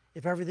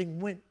if everything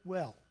went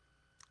well.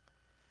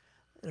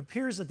 It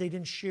appears that they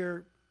didn't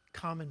share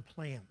common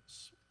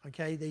plans.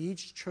 Okay, they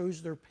each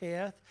chose their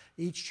path,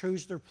 each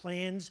chose their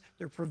plans,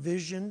 their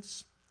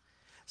provisions.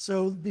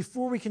 So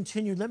before we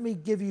continue, let me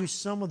give you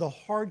some of the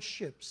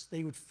hardships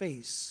they would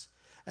face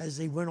as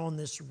they went on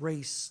this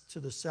race to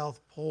the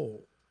South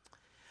Pole.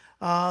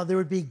 There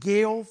would be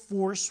gale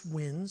force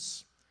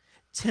winds,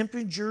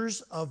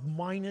 temperatures of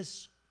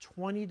minus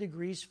 20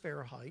 degrees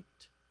Fahrenheit,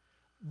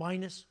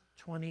 minus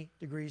 20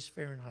 degrees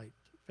Fahrenheit,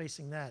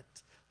 facing that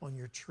on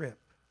your trip.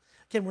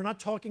 Again, we're not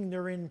talking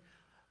they're in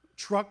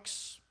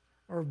trucks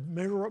or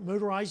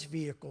motorized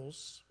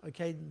vehicles,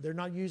 okay? They're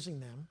not using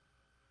them.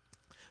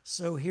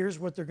 So here's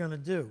what they're going to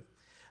do.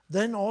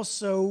 Then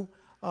also,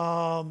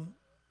 the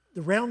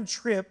round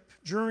trip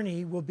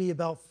journey will be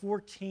about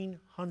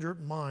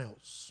 1,400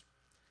 miles.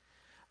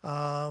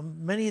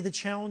 Many of the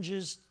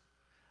challenges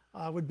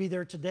would be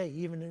there today,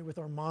 even with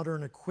our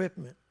modern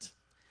equipment.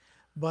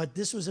 But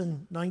this was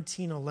in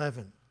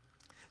 1911.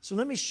 So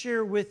let me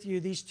share with you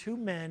these two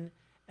men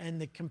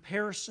and the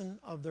comparison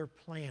of their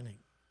planning.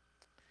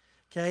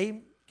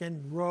 Okay,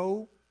 again,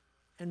 Roe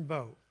and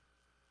Bo.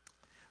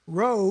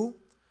 Roe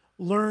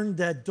learned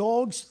that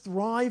dogs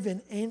thrive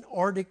in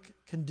Antarctic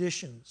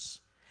conditions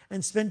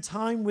and he spent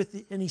time with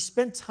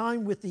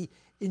the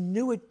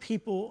Inuit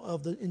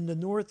people in the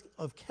north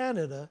of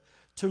Canada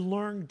to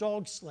learn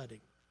dog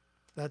sledding.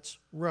 That's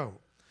Roe.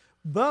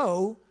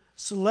 Bo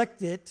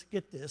selected,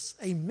 get this,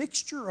 a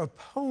mixture of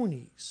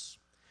ponies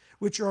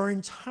which are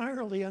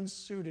entirely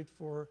unsuited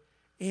for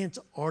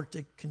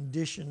Antarctic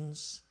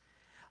conditions.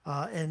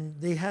 And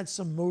they had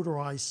some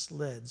motorized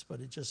sleds,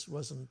 but it just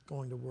wasn't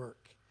going to work.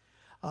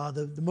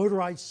 The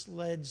motorized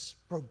sleds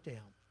broke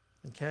down,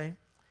 okay?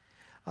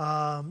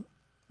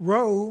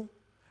 Roe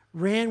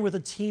ran with a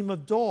team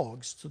of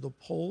dogs to the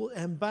pole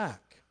and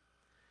back.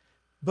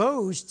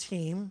 Bo's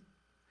team,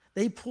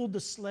 they pulled the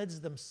sleds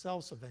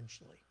themselves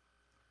eventually.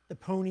 The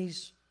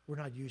ponies were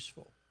not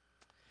useful.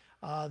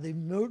 The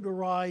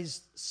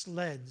motorized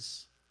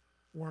sleds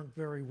weren't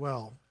very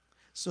well.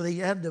 So they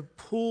had to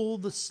pull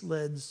the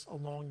sleds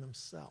along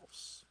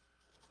themselves.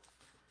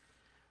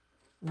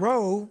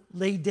 Roe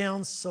laid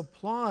down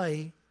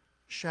supply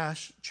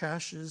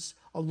caches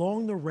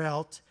along the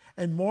route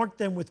and marked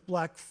them with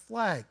black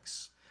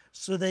flags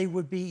so they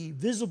would be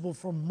visible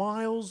for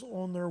miles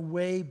on their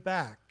way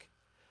back.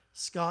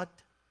 Scott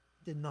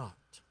did not.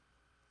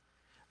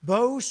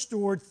 Bo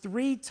stored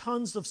 3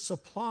 tons of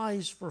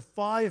supplies for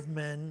 5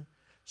 men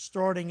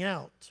starting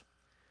out.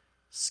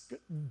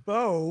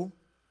 Bo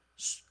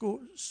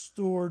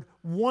stored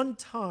 1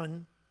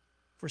 ton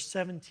for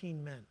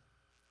 17 men.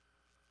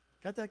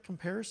 Got that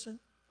comparison?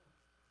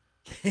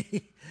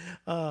 Okay.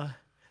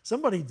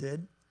 Somebody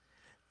did.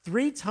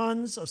 3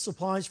 tons of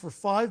supplies for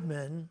 5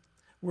 men,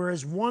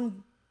 whereas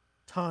 1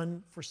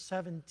 ton for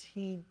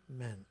 17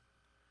 men.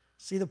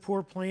 See the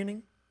poor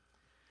planning?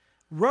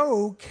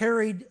 Roe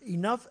carried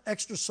enough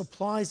extra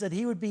supplies that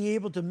he would be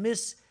able to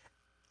miss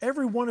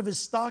every one of his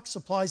stock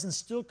supplies and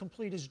still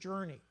complete his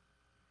journey.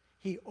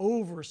 He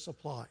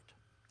oversupplied.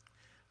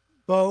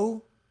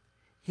 Bo,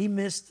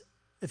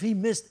 if he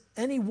missed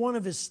any one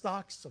of his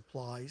stock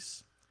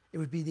supplies, it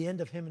would be the end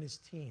of him and his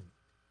team.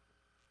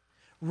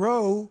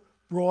 Roe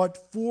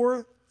brought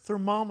 4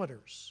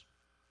 thermometers.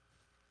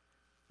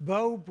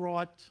 Bo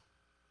brought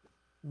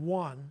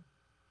 1,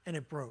 and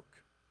it broke.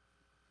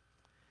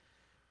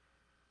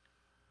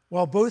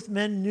 While both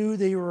men knew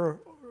they were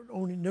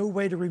only no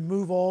way to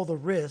remove all the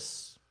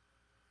risks,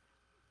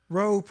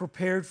 Roe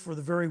prepared for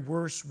the very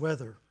worst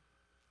weather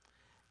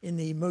in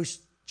the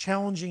most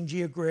challenging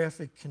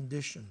geographic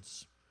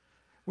conditions,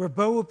 where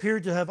Bo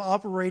appeared to have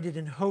operated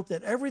in hope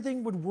that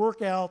everything would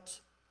work out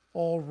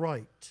all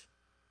right.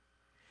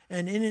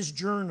 And in his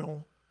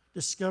journal,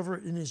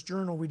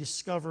 we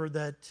discover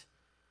that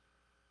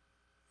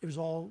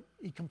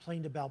he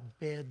complained about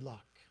bad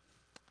luck.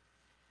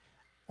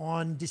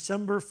 On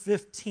December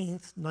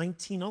 15th,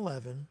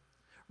 1911,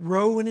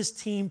 Roe and his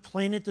team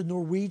planted the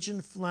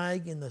Norwegian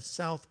flag in the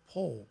South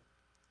Pole.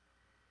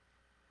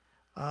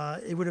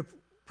 It would have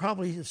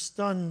probably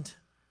stunned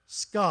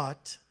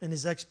Scott and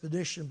his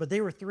expedition, but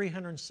they were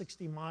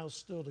 360 miles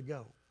still to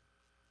go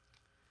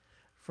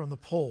from the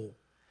pole.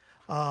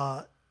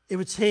 It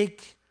would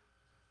take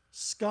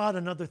Scott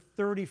another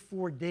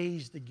 34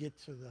 days to get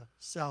to the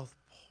South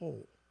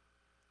Pole.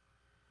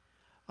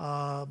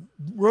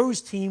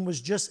 Roe's team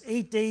was just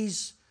 8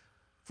 days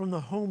from the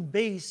home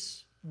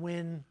base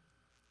when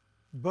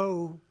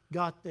Bo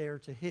got there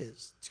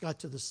got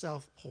to the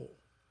South Pole.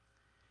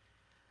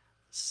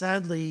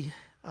 Sadly,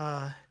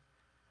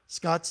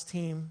 Scott's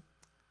team,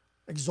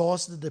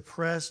 exhausted,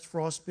 depressed,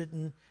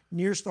 frostbitten,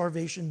 near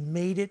starvation,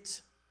 made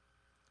it.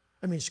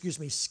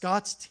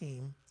 Scott's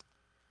team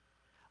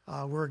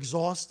were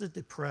exhausted,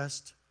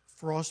 depressed,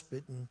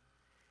 frostbitten,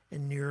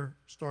 and near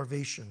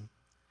starvation.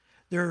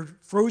 Their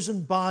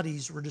frozen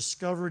bodies were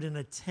discovered in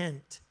a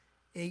tent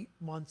 8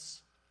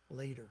 months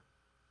later.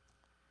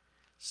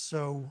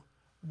 So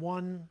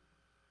one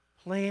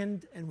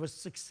planned and was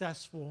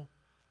successful.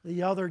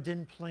 The other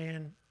didn't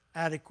plan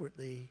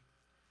adequately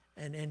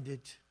and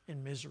ended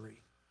in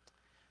misery.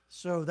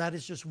 So that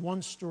is just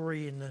one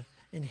story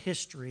in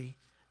history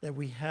that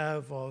we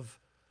have of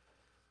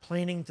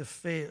planning to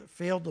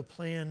fail to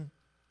plan,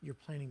 you're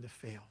planning to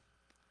fail.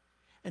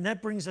 And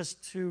that brings us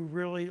to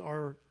really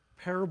our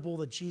parable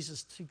that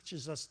Jesus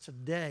teaches us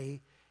today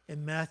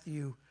in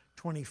Matthew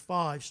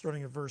 25,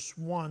 starting at verse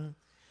 1,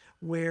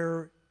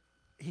 where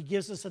he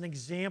gives us an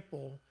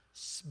example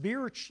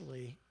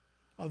spiritually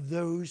of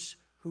those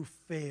who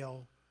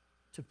fail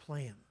to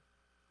plan.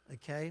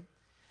 Okay?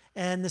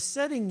 And the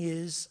setting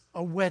is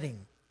a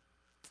wedding.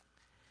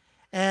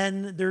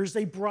 And there's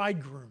a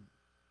bridegroom.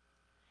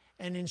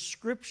 And in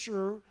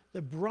Scripture,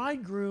 the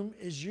bridegroom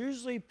is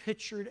usually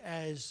pictured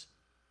as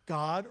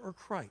God or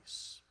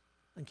Christ.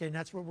 Okay, and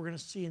that's what we're going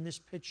to see in this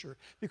picture.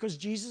 Because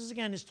Jesus,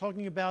 again, is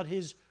talking about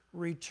his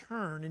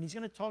return, and he's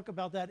going to talk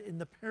about that in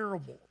the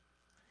parable.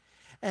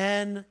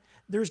 And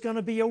there's going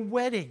to be a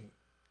wedding,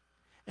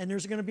 and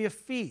there's going to be a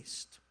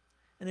feast.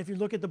 And if you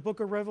look at the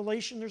book of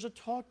Revelation, there's a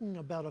talking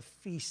about a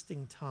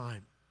feasting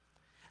time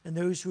and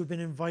those who have been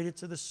invited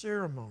to the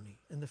ceremony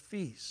and the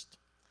feast.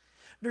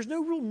 There's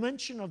no real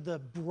mention of the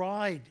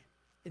bride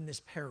in this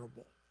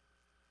parable.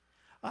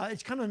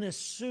 It's kind of an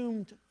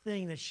assumed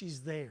thing that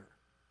she's there,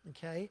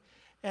 okay?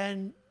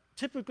 And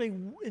typically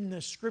in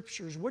the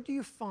Scriptures, what do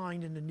you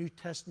find in the New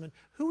Testament?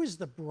 Who is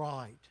the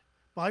bride?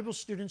 Bible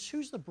students,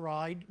 who's the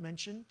bride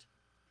mentioned?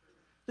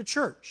 The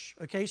church,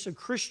 okay? So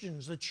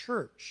Christians, the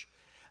church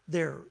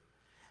there.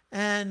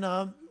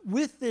 And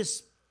with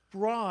this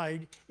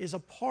bride is a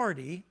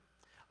party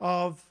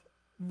of,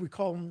 we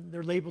call them,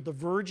 they're labeled the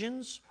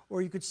virgins,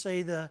 or you could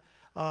say the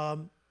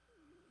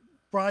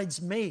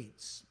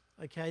bridesmaids,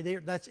 okay?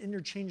 That's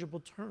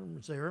interchangeable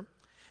terms there.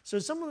 So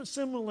some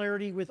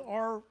similarity with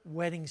our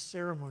wedding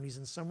ceremonies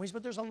in some ways,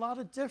 but there's a lot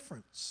of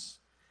difference,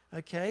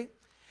 okay?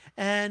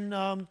 And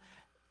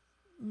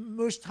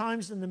most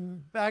times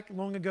back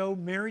long ago,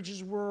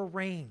 marriages were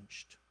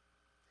arranged.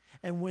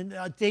 And when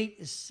a date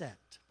is set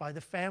by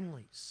the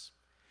families,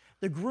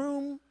 the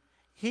groom,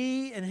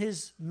 he and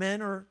his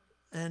men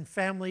and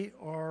family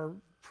are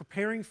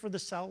preparing for the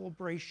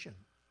celebration.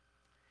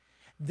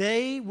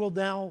 They will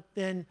now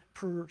then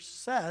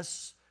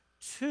process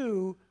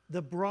to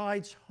the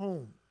bride's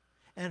home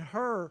and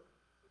her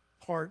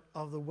part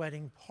of the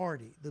wedding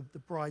party, the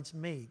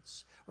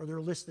bridesmaids, or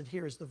they're listed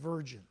here as the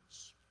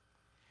virgins.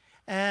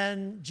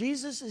 And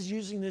Jesus is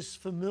using this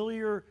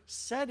familiar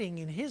setting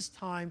in his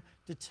time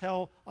to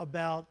tell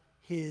about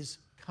his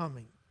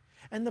coming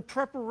and the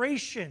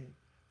preparation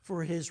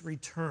for his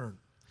return.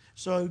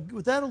 So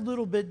with that a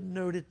little bit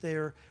noted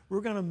there,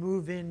 we're going to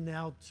move in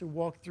now to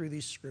walk through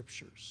these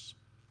scriptures.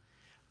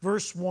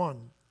 Verse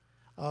 1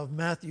 of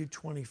Matthew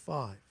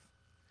 25.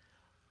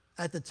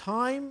 At the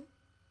time,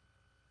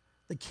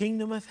 the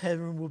kingdom of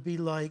heaven will be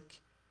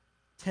like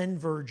 10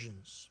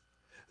 virgins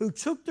who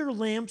took their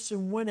lamps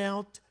and went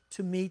out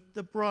to meet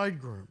the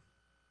bridegroom.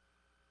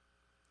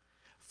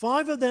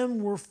 5 of them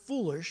were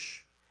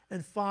foolish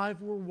and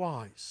 5 were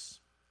wise.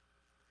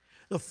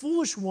 The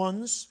foolish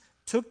ones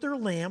took their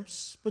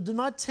lamps but did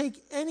not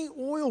take any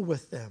oil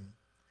with them.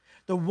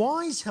 The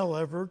wise,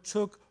 however,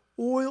 took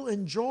oil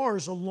in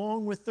jars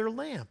along with their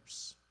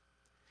lamps.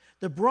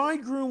 The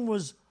bridegroom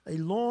was a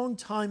long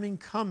time in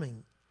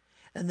coming,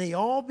 and they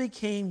all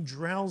became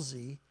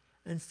drowsy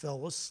and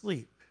fell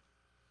asleep.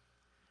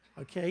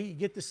 Okay, you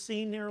get the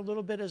scene there a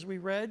little bit as we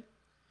read.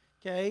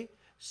 Okay,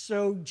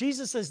 so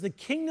Jesus says the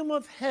kingdom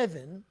of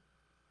heaven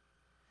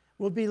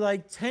will be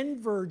like 10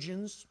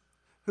 virgins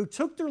who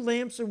took their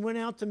lamps and went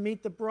out to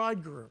meet the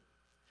bridegroom.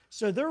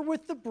 So they're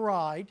with the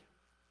bride.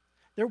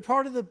 They're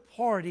part of the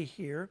party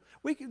here.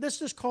 Let's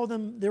just call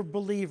them, they're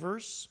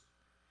believers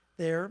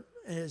there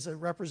as a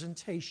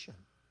representation.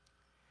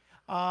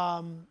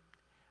 5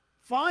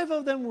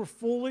 of them were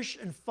foolish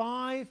and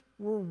 5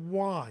 were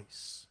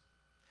wise.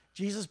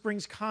 Jesus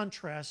brings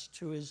contrast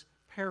to his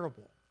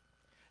parable.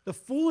 The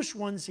foolish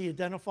ones, he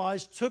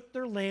identifies, took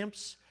their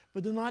lamps,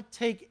 but did not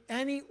take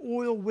any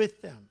oil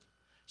with them.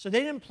 So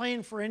they didn't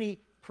plan for any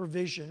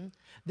provision.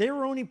 They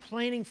were only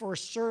planning for a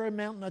certain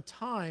amount of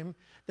time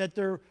that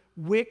their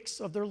wicks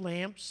of their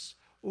lamps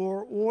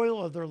or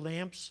oil of their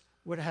lamps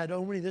would have had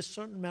only this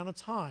certain amount of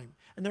time.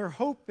 And they're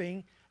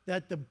hoping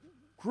that the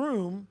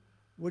groom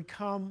would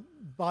come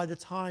by the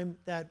time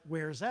that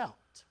wears out.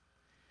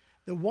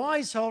 The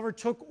wise, however,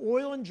 took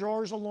oil in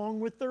jars along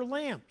with their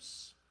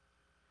lamps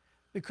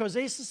because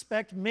they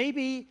suspect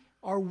maybe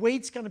our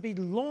wait's going to be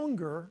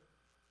longer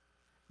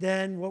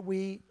than what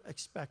we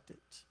expected.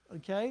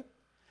 Okay?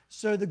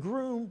 So the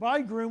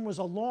bridegroom was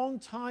a long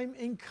time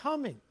in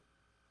coming.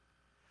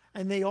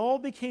 And they all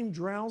became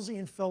drowsy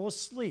and fell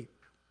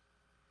asleep.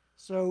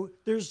 So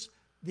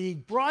the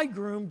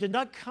bridegroom did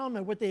not come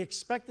at what they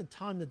expected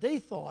time that they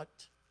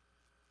thought.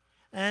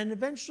 And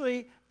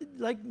eventually,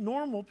 like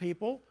normal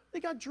people, they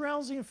got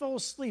drowsy and fell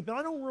asleep. And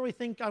I don't really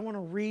think I want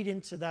to read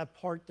into that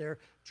part there,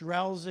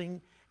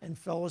 drowsing and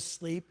fell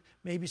asleep.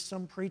 Maybe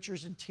some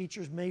preachers and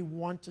teachers may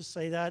want to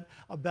say that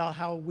about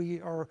how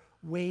we are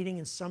waiting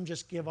and some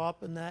just give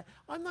up and that.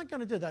 I'm not going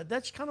to do that.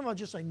 That's kind of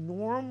just a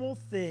normal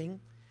thing.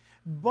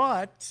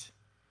 But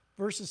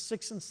verses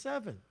 6 and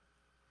 7,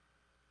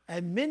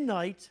 at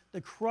midnight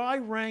the cry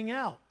rang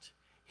out,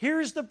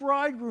 "Here's the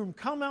bridegroom,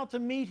 come out to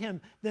meet him."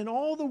 Then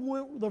all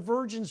the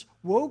virgins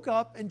woke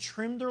up and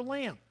trimmed their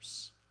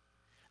lamps.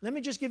 Let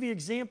me just give you an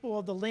example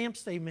of the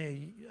lamps they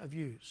may have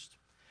used.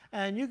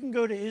 And you can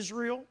go to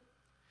Israel.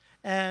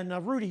 And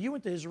Rudy, you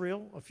went to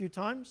Israel a few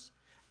times.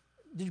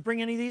 Did you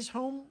bring any of these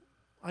home?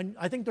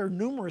 I think there are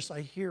numerous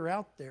I hear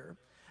out there.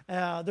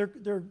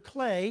 They're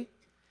clay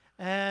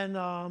and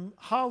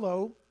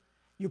hollow.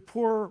 You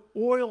pour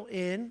oil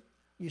in,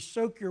 you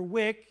soak your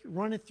wick,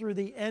 run it through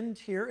the end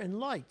here, and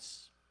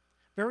lights.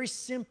 Very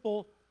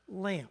simple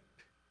lamp.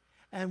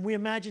 And we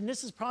imagine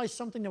this is probably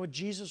something that what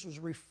Jesus was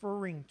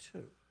referring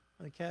to,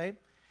 okay?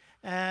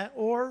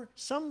 Or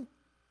some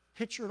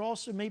picture it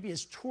also maybe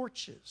as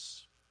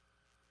torches.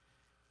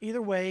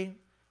 Either way,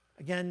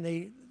 again,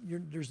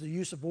 there's the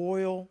use of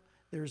oil.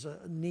 There's a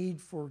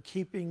need for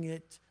keeping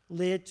it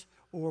lit,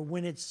 or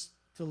when it's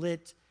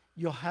lit,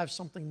 you'll have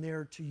something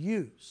there to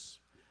use,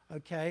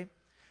 okay?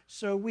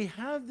 So we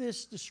have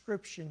this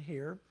description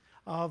here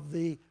of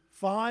the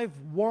 5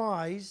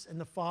 wise and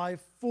the 5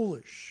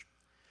 foolish.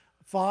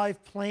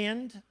 5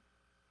 planned,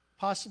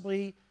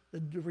 possibly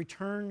the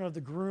return of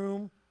the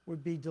groom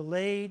would be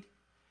delayed,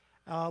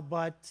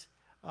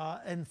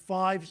 and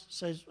 5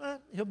 says,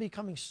 he'll be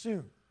coming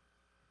soon.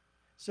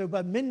 So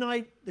by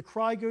midnight, the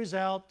cry goes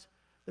out,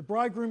 the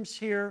bridegroom's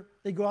here,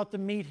 they go out to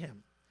meet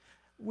him.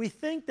 We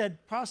think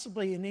that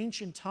possibly in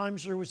ancient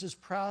times there was this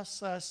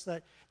process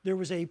that there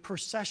was a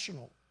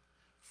processional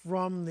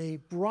from the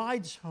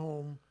bride's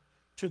home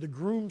to the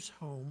groom's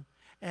home,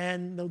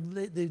 and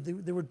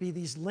there would be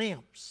these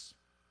lamps.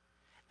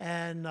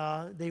 And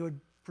they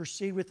would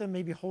proceed with them,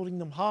 maybe holding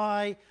them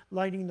high,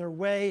 lighting their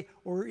way,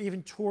 or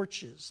even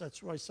torches.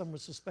 That's why some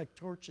would suspect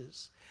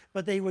torches.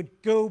 But they would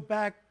go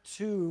back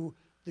to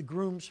the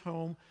groom's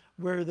home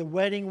where the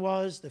wedding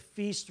was, the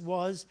feast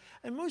was,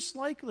 and most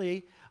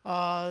likely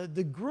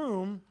the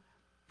groom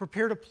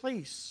prepared a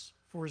place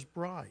for his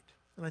bride.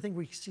 And I think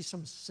we see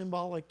some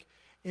symbolic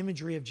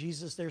imagery of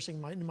Jesus there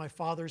saying, "In my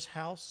Father's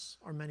house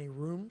are many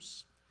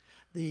rooms."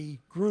 The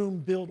groom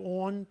built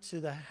on to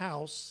the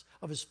house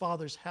of his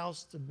Father's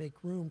house to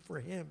make room for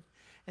him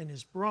and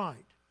his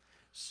bride.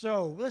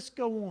 So let's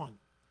go on.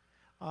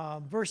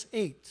 Verse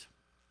 8.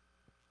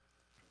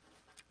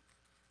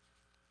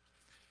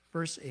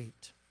 Verse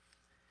 8.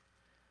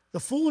 The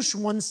foolish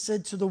one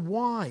said to the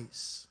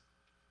wise,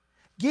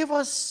 "Give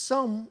us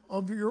some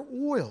of your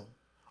oil.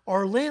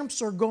 Our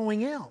lamps are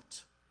going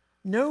out."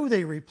 "No,"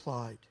 they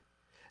replied,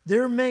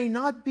 "there may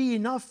not be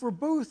enough for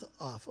both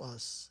of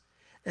us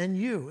and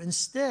you.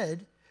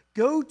 Instead,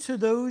 go to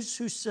those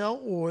who sell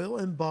oil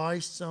and buy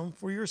some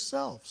for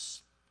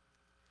yourselves."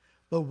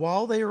 But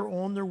while they are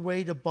on their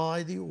way to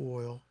buy the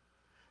oil,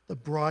 the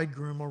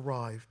bridegroom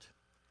arrived.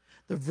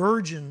 The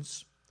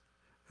virgins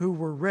who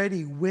were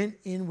ready went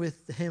in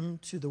with him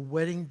to the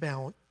wedding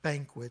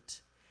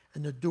banquet,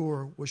 and the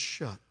door was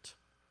shut.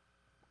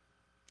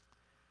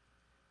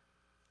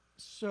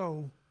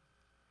 So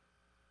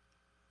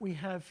we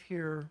have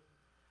here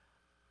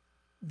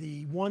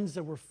the ones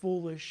that were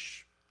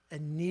foolish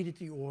and needed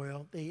the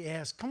oil. They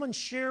asked, "Come and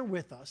share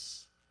with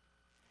us."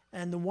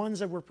 And the ones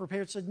that were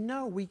prepared said,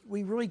 "No, we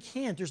really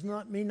can't.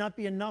 May not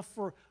be enough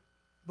for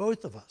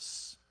both of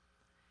us."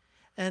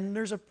 And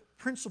there's a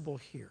principle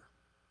here.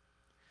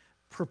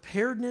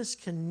 Preparedness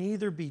can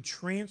neither be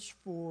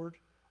transferred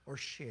or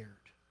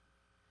shared.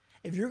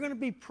 If you're going to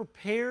be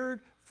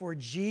prepared for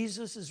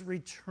Jesus'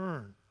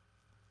 return,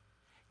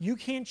 you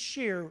can't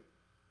share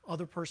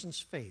other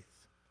person's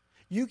faith.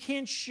 You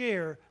can't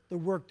share the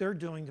work they're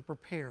doing to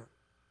prepare.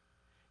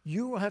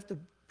 You will have to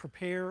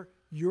prepare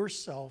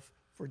yourself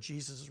for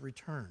Jesus'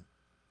 return.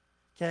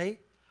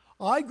 Okay?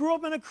 I grew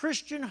up in a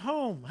Christian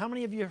home. How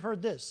many of you have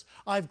heard this?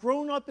 I've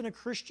grown up in a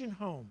Christian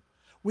home.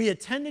 We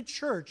attended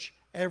church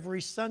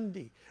every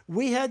Sunday.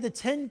 We had the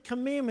 10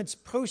 Commandments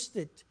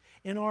posted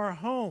in our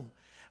home.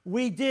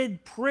 We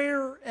did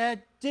prayer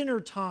at dinner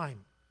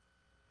time.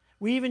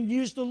 We even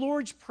used the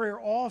Lord's Prayer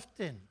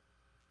often.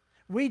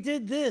 We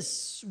did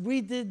this,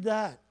 we did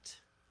that.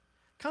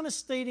 Kind of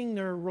stating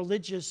their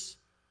religious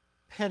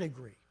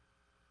pedigree.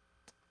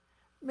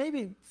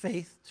 Maybe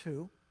faith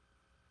too.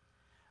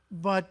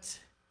 But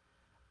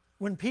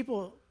when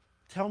people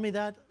tell me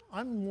that,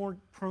 I'm more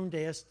prone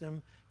to ask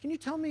them, can you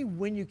tell me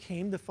when you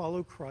came to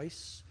follow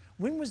Christ?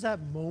 When was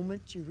that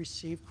moment you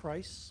received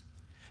Christ?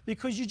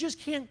 Because you just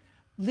can't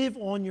live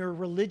on your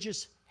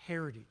religious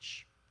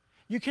heritage.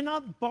 You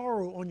cannot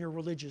borrow on your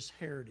religious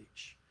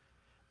heritage.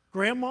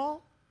 Grandma,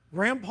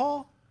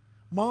 grandpa,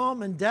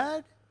 mom and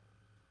dad,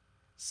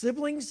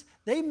 siblings,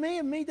 they may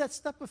have made that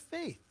step of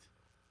faith.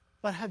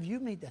 But have you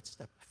made that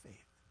step of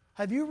faith?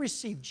 Have you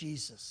received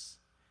Jesus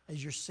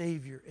as your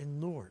Savior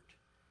and Lord?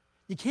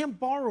 You can't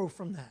borrow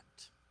from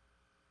that.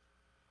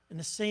 And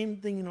the same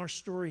thing in our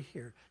story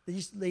here.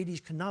 These ladies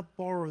could not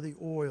borrow the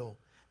oil.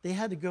 They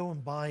had to go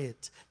and buy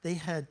it. They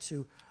had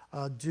to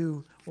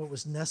do what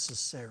was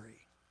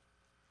necessary.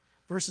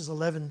 Verses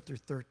 11 through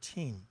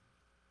 13.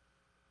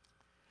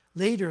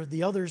 Later,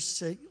 the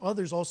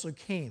others also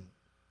came.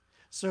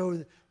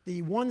 So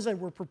the ones that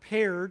were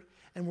prepared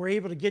and were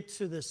able to get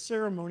to the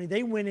ceremony,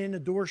 they went in, the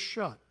door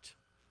shut.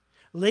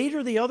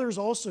 Later, the others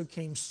also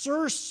came.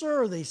 Sir,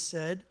 sir, they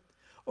said,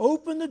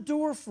 open the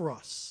door for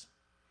us.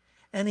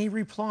 And he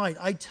replied,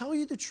 I tell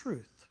you the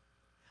truth.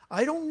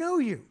 I don't know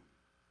you.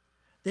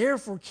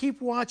 Therefore,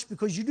 keep watch,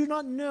 because you do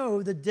not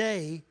know the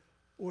day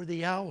or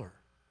the hour.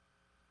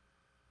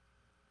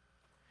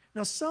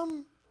 Now,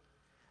 some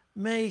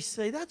may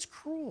say, that's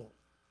cruel.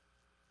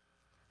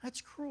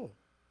 That's cruel.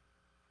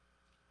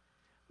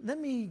 Let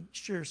me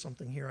share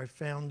something here I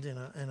found in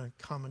a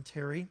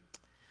commentary,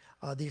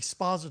 the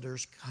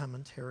expositor's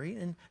commentary,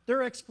 and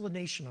their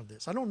explanation of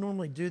this. I don't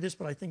normally do this,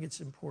 but I think it's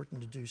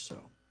important to do so.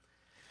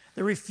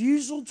 The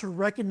refusal to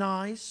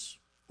recognize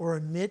or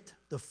admit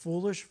the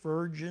foolish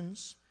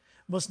virgins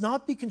must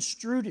not be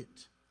construed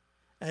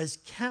as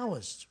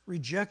callous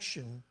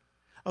rejection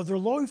of their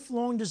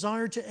lifelong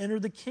desire to enter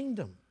the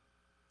kingdom.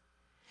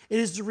 It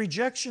is the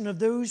rejection of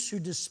those who,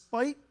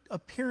 despite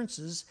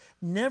appearances,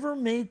 never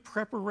made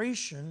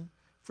preparation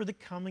for the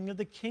coming of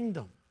the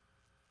kingdom.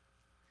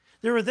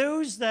 There are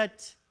those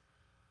that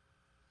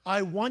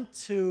I want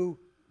to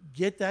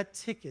get that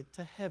ticket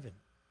to heaven.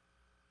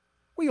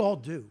 We all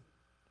do.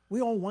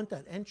 We all want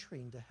that entry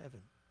into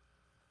heaven.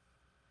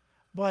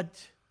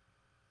 But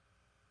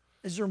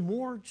is there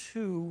more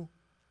to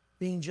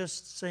being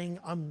just saying,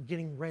 I'm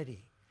getting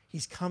ready?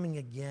 He's coming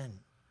again.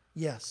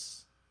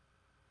 Yes.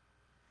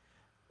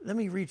 Let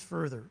me read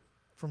further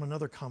from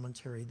another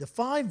commentary. The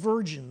 5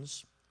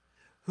 virgins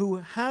who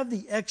have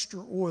the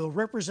extra oil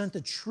represent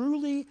the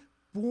truly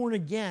born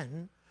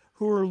again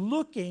who are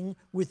looking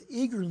with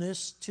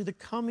eagerness to the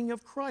coming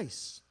of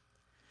Christ.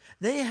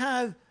 They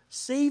have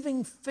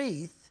saving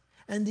faith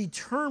and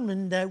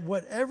determine that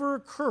whatever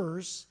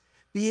occurs,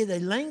 be it a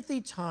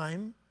lengthy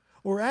time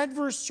or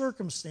adverse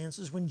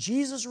circumstances, when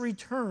Jesus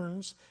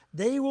returns,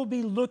 they will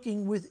be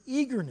looking with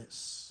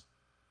eagerness.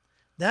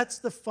 That's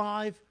the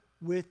 5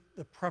 with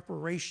the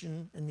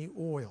preparation and the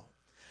oil.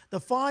 The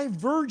 5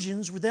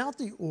 virgins without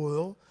the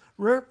oil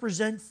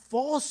represent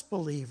false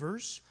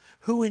believers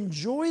who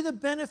enjoy the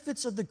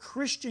benefits of the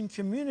Christian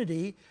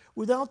community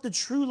without the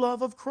true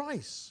love of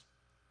Christ.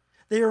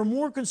 They are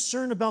more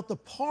concerned about the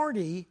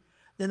party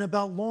than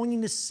about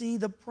longing to see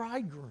the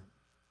bridegroom.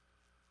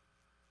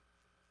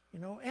 You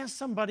know, ask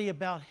somebody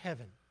about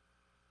heaven.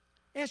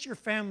 Ask your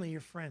family,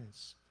 your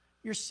friends,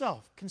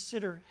 yourself.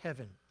 Consider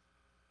heaven.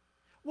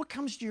 What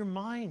comes to your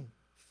mind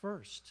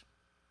first?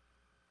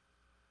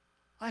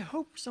 I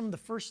hope some of the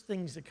first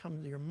things that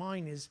come to your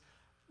mind is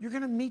you're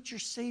going to meet your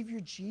Savior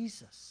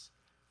Jesus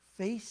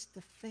face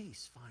to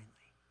face finally.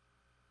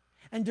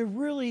 And to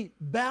really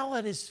bow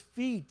at His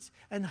feet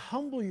and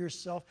humble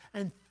yourself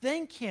and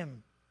thank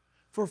Him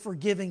for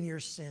forgiving your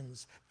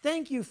sins.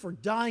 Thank you for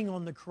dying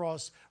on the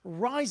cross,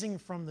 rising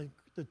from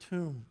the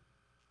tomb,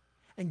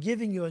 and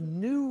giving you a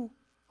new,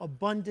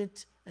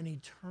 abundant, and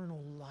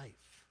eternal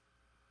life.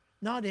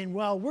 Not in,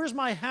 well, where's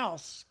my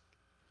house?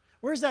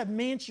 Where's that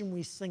mansion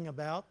we sing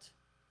about?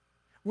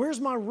 Where's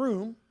my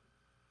room?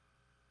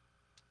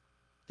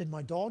 Did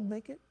my dog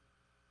make it?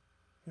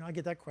 You know, I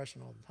get that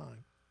question all the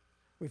time.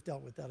 We've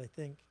dealt with that, I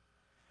think.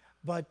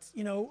 But,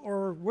 you know,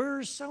 or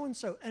where's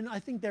so-and-so? And I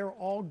think they're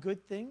all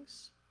good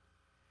things.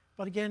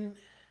 But again,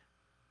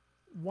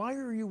 why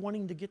are you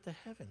wanting to get to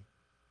heaven?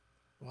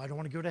 Well, I don't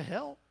want to go to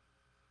hell.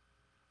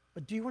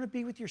 But do you want to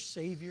be with your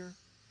Savior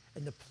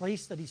and the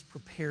place that He's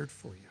prepared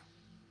for you?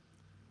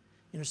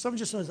 You know, someone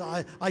just says,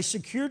 I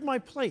secured my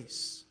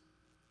place,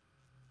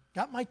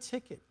 got my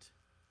ticket,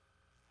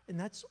 and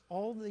that's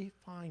all they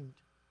find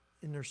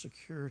in their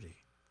security.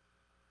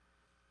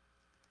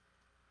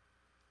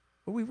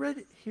 But we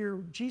read here,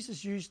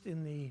 Jesus used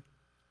in the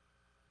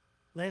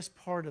last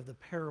part of the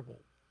parable.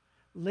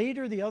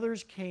 Later the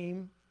others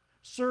came.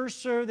 Sir,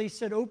 sir, they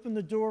said, open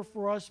the door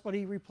for us. But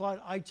he replied,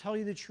 I tell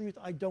you the truth,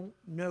 I don't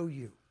know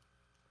you.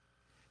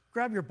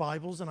 Grab your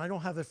Bibles, and I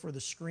don't have it for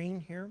the screen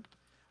here,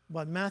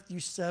 but Matthew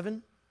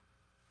 7.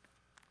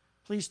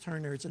 Please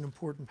turn there. It's an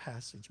important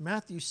passage.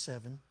 Matthew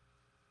 7.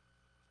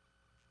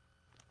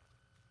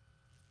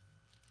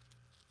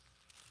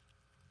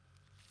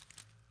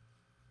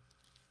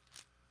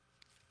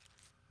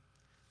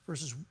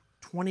 Verses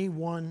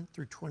 21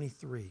 through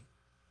 23.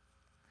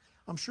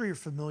 I'm sure you're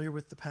familiar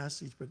with the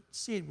passage, but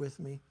see it with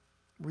me.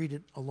 Read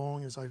it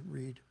along as I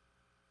read.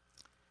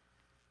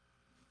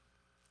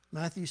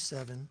 Matthew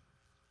 7,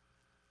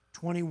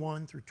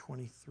 21 through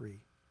 23.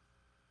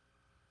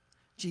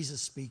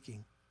 Jesus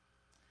speaking.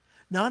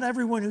 Not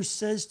everyone who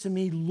says to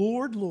me,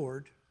 Lord,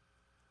 Lord,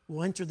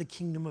 will enter the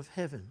kingdom of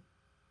heaven,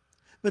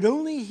 but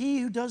only he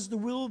who does the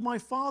will of my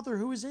Father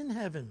who is in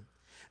heaven.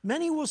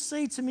 Many will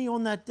say to me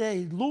on that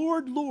day,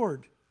 Lord,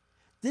 Lord,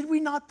 did we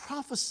not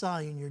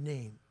prophesy in your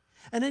name,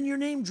 and in your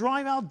name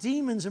drive out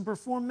demons and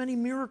perform many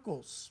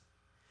miracles?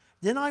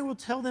 Then I will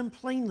tell them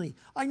plainly,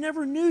 I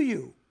never knew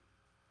you.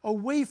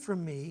 Away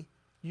from me,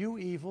 you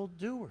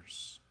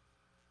evildoers.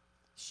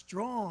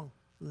 Strong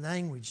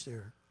language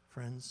there,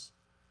 friends.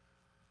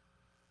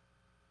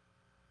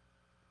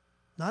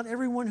 Not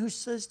everyone who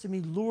says to me,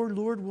 Lord,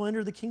 Lord, will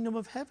enter the kingdom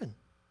of heaven.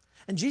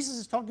 And Jesus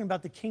is talking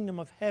about the kingdom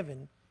of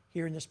heaven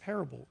here in this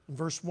parable. In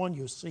verse 1,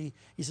 you'll see,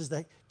 he says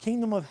that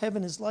kingdom of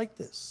heaven is like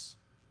this.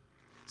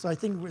 So I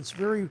think it's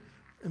very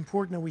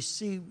important that we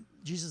see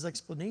Jesus'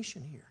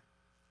 explanation here.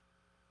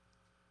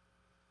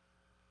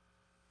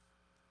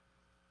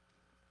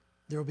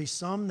 There will be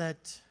some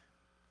that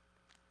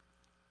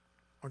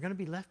are going to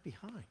be left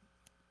behind.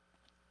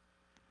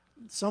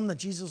 Some that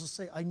Jesus will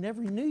say, I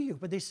never knew you.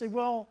 But they say,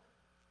 well,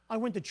 I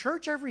went to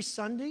church every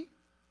Sunday.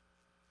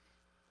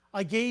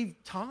 I gave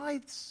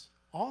tithes,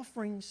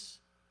 offerings.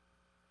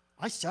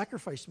 I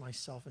sacrificed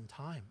myself in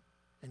time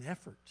and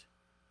effort.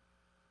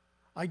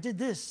 I did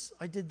this,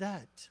 I did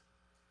that.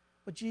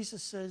 But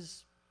Jesus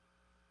says,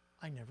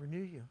 I never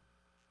knew you.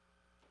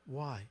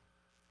 Why?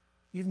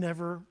 You've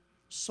never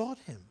sought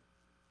him.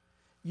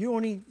 You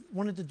only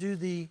wanted to do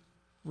the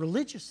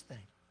religious thing.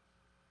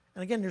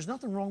 And again, there's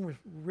nothing wrong with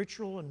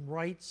ritual and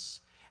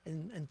rites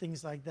and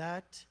things like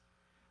that.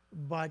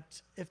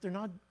 But if they're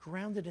not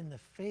grounded in the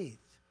faith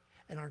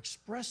and are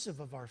expressive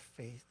of our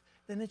faith,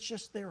 then it's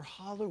just they're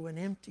hollow and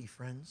empty,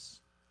 friends.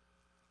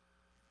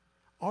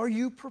 Are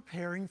you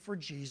preparing for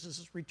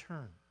Jesus'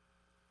 return?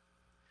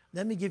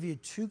 Let me give you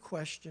 2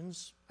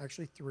 questions,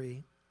 actually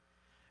 3,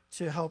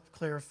 to help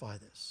clarify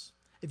this.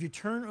 If you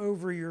turn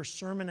over your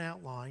sermon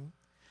outline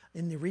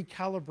in the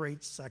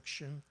recalibrate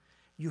section,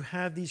 you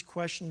have these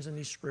questions and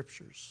these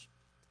scriptures.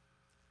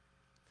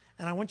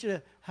 And I want you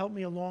to help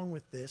me along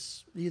with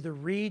this. Either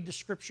read the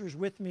scriptures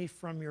with me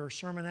from your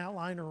sermon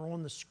outline or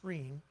on the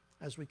screen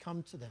as we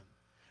come to them.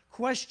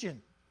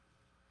 Question: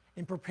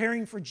 in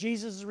preparing for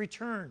Jesus'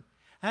 return,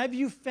 have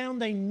you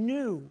found a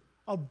new,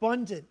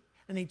 abundant,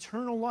 and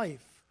eternal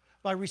life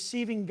by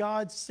receiving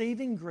God's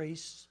saving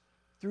grace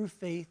through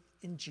faith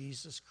in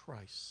Jesus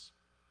Christ?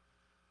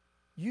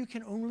 You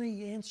can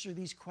only answer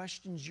these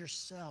questions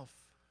yourself.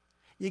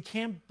 You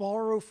can't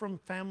borrow from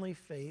family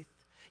faith.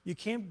 You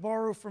can't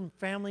borrow from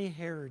family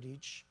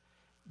heritage.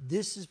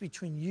 This is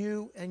between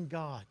you and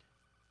God.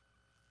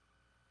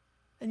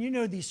 And you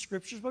know these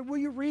scriptures, but will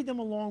you read them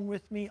along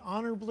with me,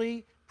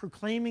 honorably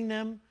proclaiming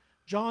them?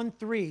 John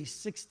 3,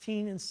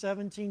 16 and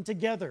 17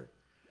 together.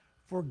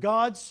 For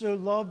God so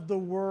loved the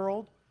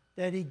world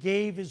that he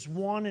gave his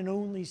one and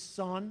only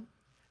Son,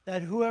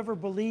 that whoever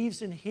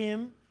believes in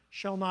him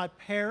shall not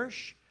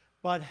perish,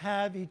 but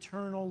have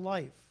eternal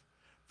life.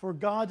 For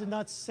God did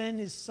not send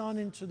his Son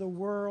into the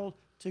world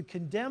to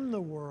condemn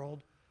the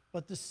world,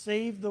 but to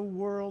save the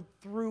world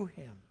through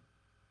him.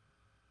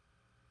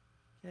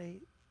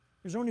 Okay?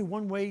 There's only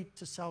one way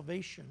to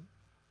salvation,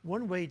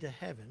 one way to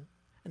heaven,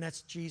 and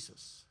that's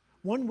Jesus.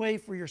 One way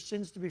for your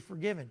sins to be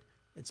forgiven,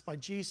 it's by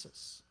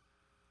Jesus.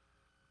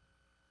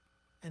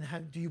 And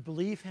do you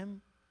believe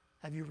him?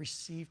 Have you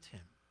received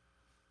him?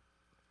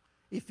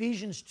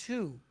 Ephesians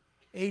 2,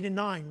 8 and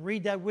 9,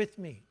 read that with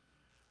me.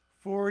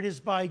 For it is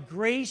by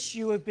grace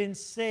you have been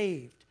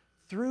saved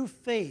through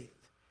faith,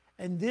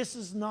 and this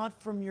is not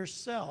from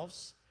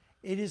yourselves,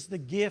 it is the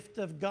gift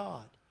of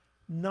God,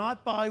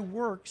 not by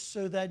works,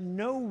 so that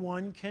no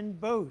one can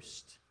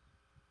boast.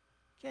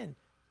 Again,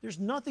 there's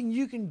nothing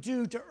you can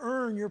do to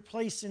earn your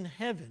place in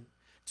heaven,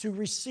 to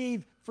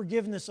receive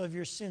forgiveness of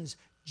your sins.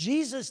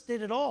 Jesus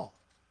did it all.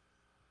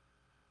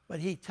 But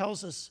he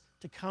tells us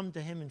to come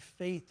to him in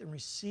faith and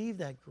receive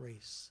that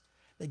grace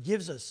that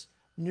gives us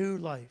new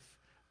life,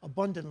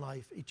 abundant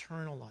life,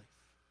 eternal life.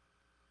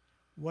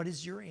 What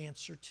is your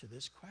answer to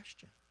this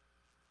question?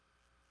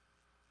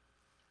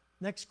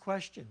 Next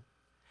question.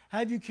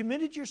 Have you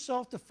committed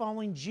yourself to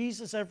following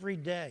Jesus every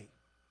day?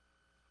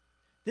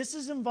 This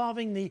is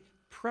involving the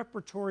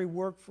preparatory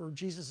work for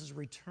Jesus'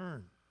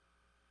 return.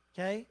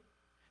 Okay?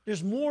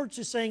 There's more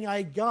to saying,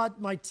 I got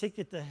my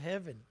ticket to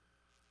heaven.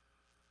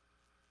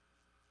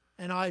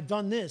 and I've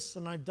done this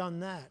and I've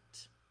done that.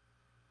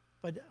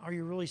 But are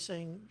you really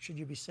saying, should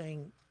you be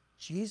saying,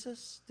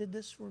 Jesus did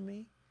this for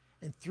me?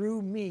 And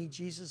through me,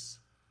 Jesus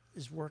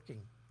is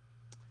working.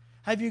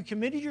 Have you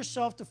committed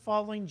yourself to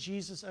following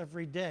Jesus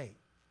every day?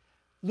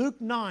 Luke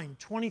 9,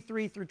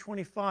 23 through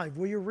 25.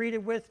 Will you read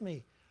it with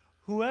me?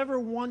 Whoever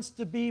wants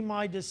to be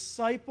my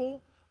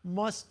disciple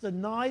must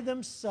deny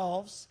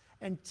themselves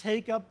and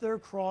take up their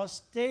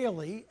cross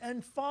daily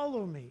and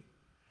follow me.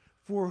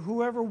 For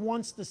whoever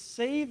wants to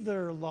save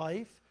their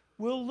life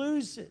will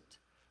lose it.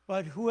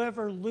 But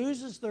whoever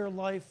loses their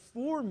life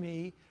for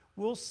me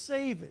will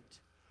save it.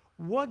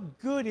 What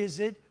good is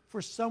it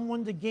for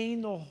someone to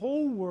gain the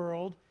whole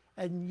world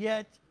and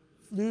yet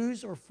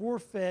lose or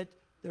forfeit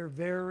their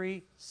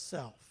very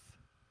self?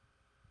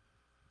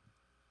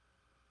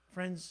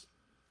 Friends,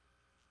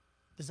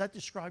 does that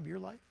describe your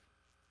life?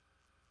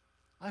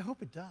 I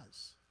hope it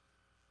does.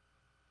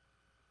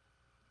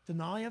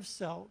 Deny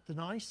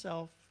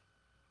self,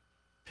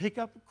 pick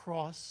up a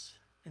cross,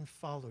 and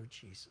follow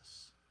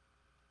Jesus.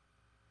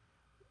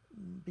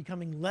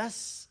 Becoming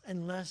less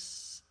and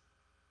less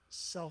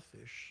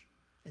selfish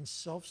and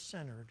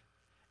self-centered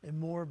and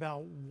more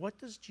about what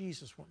does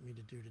Jesus want me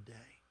to do today?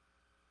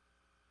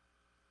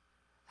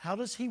 How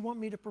does he want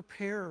me to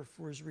prepare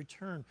for his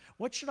return?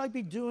 What should I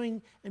be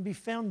doing and be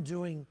found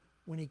doing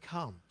when he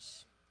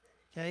comes?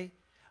 Okay?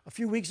 A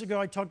few weeks ago,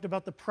 I talked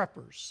about the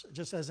preppers,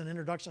 just as an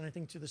introduction, I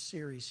think, to the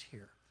series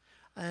here.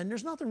 And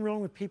there's nothing wrong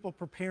with people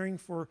preparing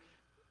for,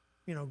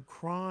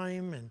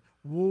 crime and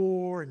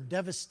war and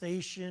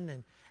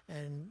devastation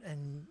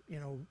and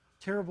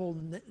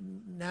terrible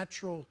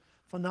natural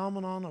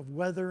phenomenon of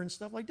weather and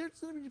stuff like that. It's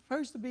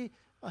supposed to be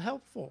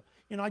helpful.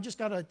 I just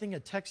got, a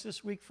text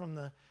this week from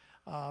the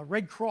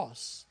Red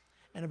Cross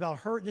and about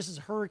this is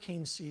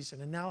hurricane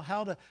season and now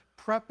how to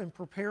prep and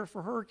prepare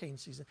for hurricane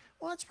season.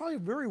 Well, that's probably a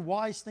very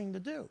wise thing to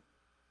do.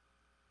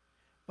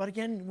 But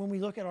again, when we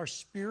look at our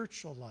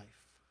spiritual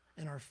life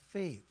and our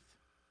faith,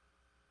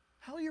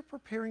 how are you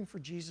preparing for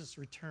Jesus'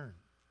 return?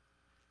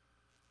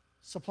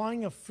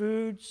 Supplying of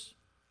foods,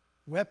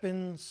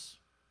 weapons,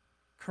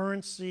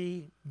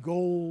 currency,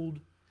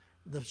 gold,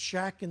 the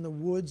shack in the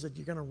woods that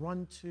you're going to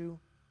run to,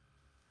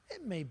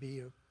 it may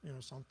be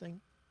something.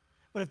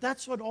 But if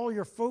that's what all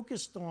you're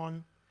focused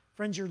on,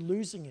 friends, you're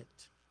losing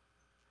it.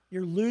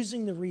 You're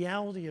losing the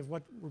reality of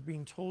what we're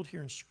being told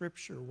here in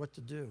Scripture, what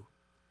to do.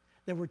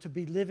 That we're to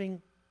be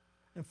living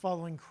and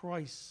following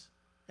Christ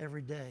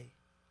every day.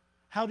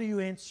 How do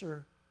you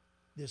answer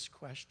this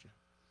question?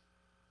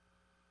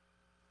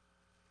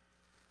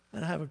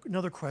 And I have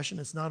another question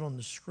that's not on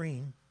the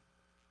screen.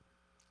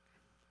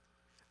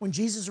 When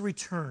Jesus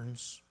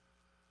returns,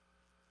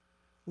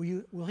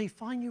 will he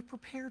find you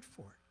prepared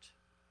for it?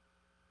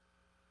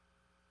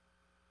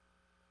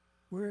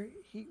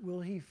 Will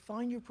he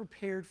find you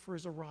prepared for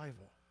his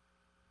arrival?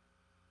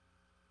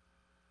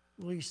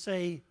 Will he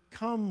say,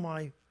 "Come,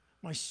 my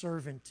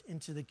servant,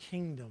 into the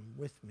kingdom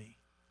with me"?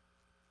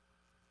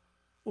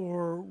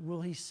 Or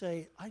will he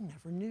say, "I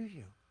never knew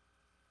you"?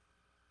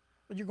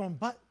 But you're going,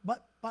 but,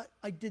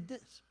 I did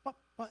this, but.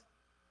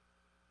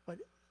 But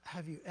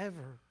have you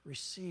ever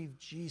received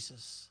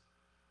Jesus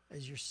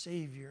as your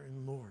Savior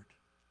and Lord?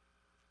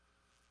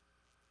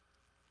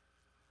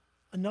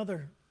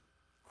 Another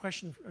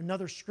question,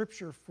 another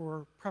scripture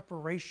for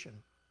preparation.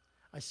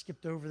 I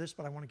skipped over this,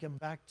 but I want to come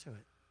back to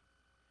it.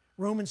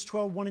 Romans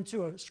 12, 1 and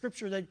 2, a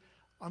scripture that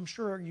I'm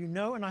sure you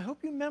know, and I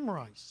hope you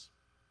memorize.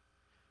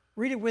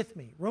 Read it with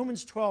me.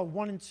 Romans 12,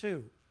 1 and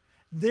 2.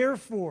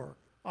 Therefore,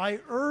 I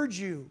urge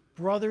you,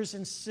 brothers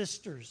and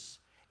sisters,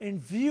 in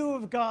view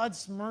of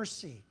God's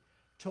mercy,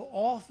 to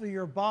offer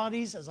your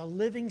bodies as a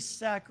living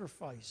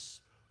sacrifice,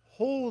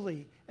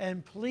 holy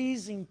and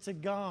pleasing to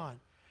God.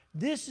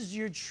 This is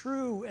your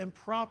true and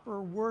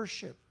proper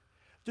worship.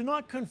 Do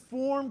not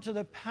conform to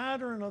the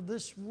pattern of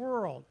this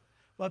world,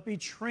 but be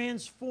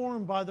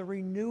transformed by the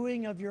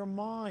renewing of your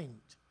mind.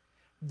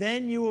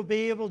 Then you will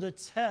be able to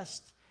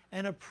test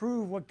and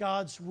approve what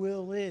God's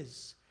will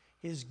is,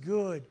 his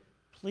good,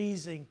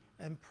 pleasing,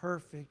 and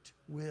perfect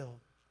will.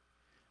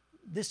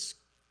 These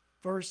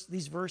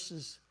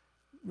verses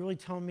really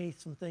tell me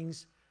some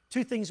things,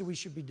 two things that we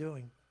should be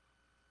doing.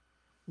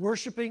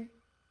 Worshiping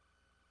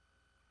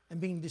and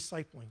being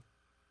discipling.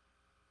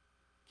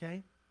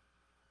 Okay?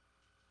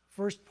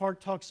 First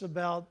part talks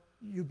about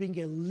you being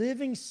a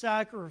living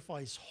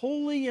sacrifice,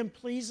 holy and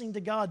pleasing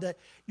to God, that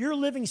you're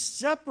living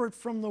separate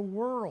from the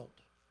world.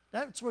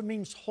 That's what it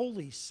means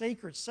holy,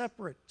 sacred,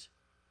 separate.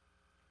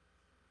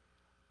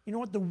 You know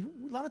what? A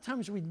lot of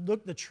times we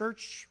look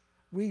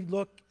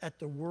at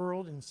the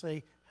world and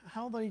say,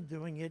 how are they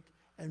doing it?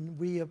 And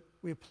we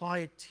apply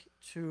it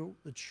to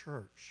the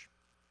church.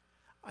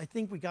 I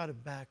think we got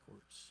it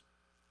backwards.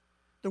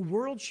 The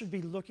world should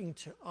be looking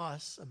to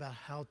us about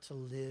how to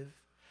live,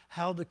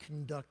 how to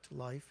conduct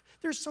life.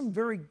 There's some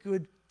very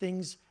good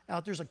things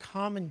out there. There's a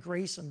common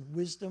grace and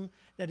wisdom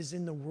that is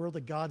in the world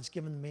that God's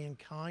given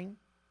mankind.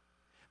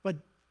 But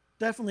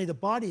definitely the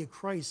body of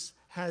Christ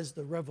has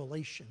the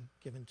revelation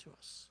given to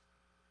us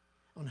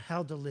on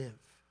how to live.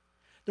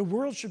 The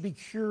world should be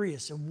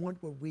curious and want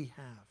what we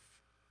have.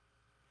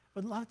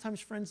 But a lot of times,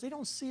 friends, they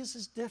don't see us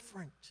as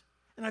different.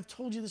 And I've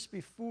told you this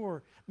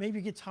before. Maybe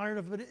you get tired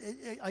of it,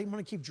 but I'm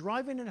going to keep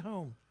driving it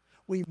home.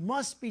 We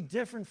must be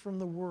different from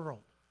the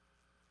world.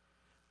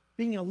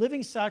 Being a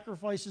living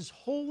sacrifice is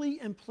holy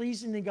and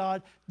pleasing to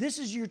God. This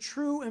is your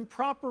true and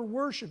proper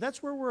worship.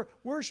 That's where we're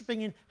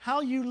worshiping in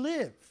how you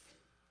live.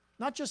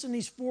 Not just in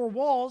these four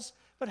walls,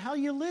 but how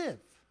you live.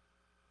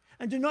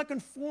 And do not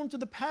conform to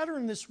the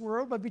pattern in this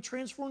world, but be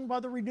transformed by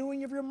the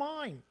renewing of your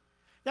mind.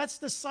 That's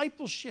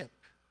discipleship.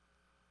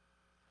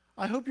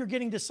 I hope you're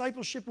getting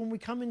discipleship when we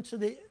come into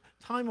the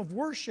time of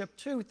worship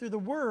too, through the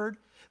Word,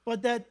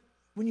 but that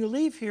when you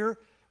leave here,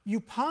 you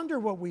ponder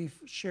what we've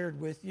shared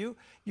with you,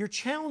 you're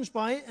challenged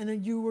by it, and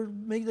then you will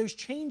make those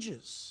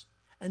changes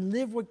and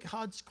live what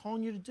God's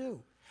calling you to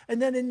do. And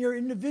then in your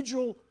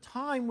individual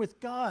time with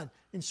God,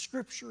 in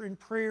Scripture, in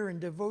prayer, and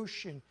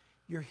devotion,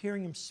 you're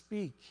hearing Him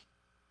speak.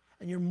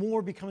 And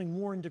you're becoming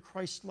more into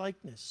Christ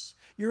likeness.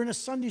 You're in a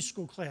Sunday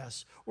school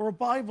class, or a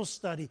Bible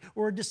study,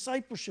 or a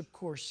discipleship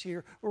course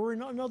here, or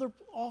in other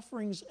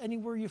offerings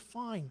anywhere you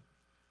find.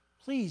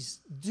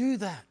 Please do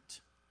that.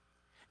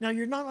 Now,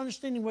 you're not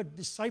understanding what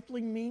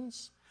discipling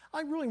means.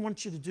 I really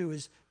want you to do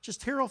is just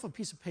tear off a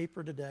piece of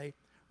paper today,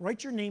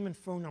 write your name and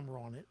phone number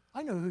on it.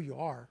 I know who you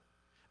are,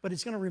 but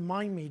it's going to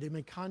remind me to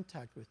make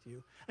contact with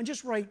you. And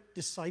just write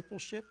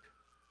discipleship.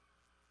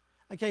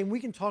 Okay, and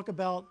we can talk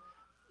about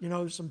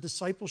some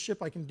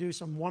discipleship. I can do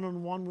some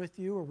one-on-one with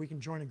you, or we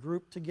can join a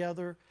group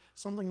together,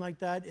 something like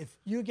that. If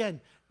you, again,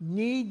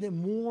 need the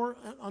more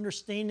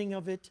understanding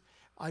of it,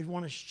 I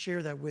want to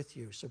share that with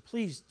you. So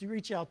please do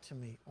reach out to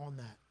me on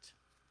that.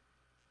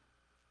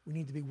 We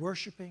need to be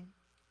worshiping.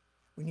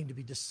 We need to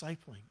be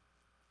discipling.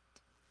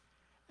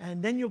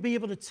 And then you'll be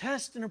able to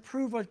test and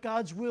approve what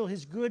God's will,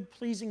 His good,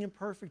 pleasing, and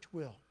perfect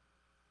will.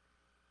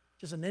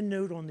 Just an end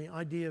note on the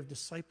idea of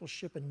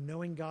discipleship and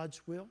knowing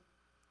God's will.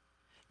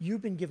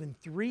 You've been given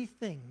 3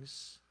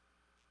 things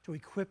to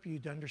equip you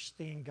to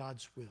understand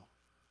God's will.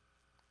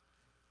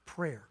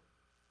 Prayer,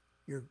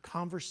 your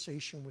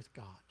conversation with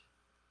God.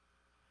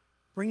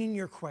 Bringing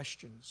your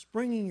questions,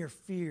 bringing your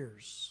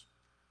fears.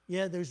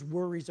 Yeah, those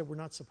worries that we're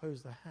not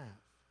supposed to have.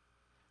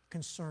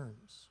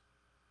 Concerns.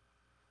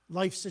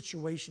 Life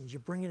situations, you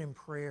bring it in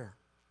prayer.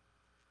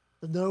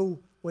 To know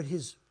what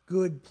His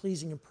good,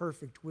 pleasing, and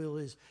perfect will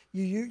is.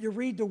 You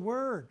read the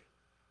Word.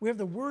 We have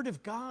the Word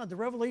of God, the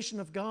revelation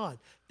of God.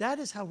 That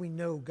is how we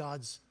know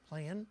God's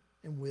plan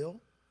and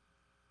will.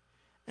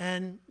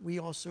 And we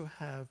also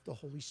have the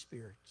Holy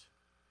Spirit.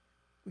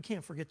 We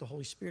can't forget the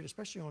Holy Spirit,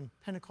 especially on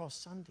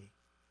Pentecost Sunday.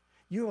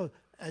 You have,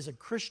 as a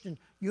Christian,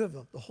 you have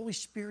the Holy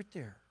Spirit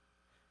there.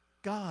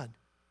 God,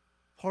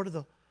 part of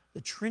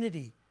the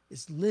Trinity,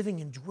 is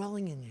living and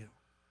dwelling in you.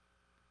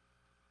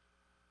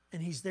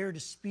 And He's there to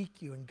speak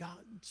to you and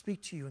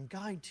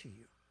guide to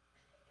you.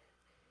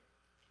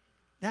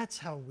 That's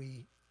how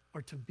we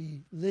are to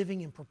be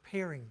living and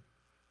preparing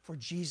for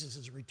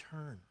Jesus'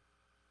 return.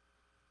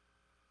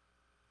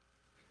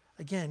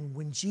 Again,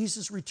 when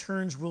Jesus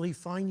returns, will He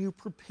find you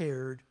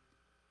prepared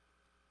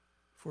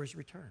for His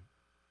return?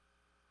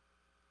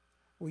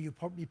 Will you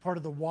be part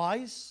of the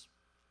wise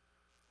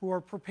who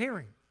are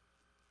preparing?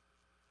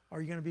 Are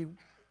you going to be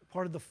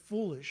part of the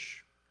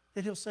foolish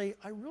that He'll say,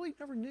 I really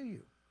never knew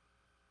you?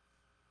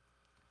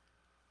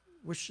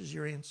 Which is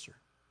your answer?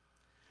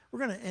 We're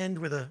going to end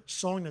with a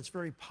song that's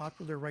very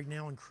popular right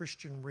now on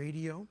Christian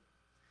radio.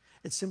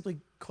 It's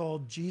simply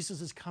called Jesus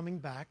is Coming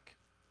Back.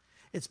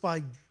 It's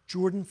by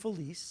Jordan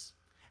Felice.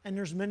 And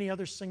there's many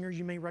other singers.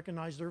 You may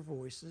recognize their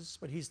voices,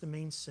 but he's the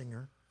main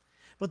singer.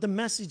 But the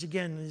message,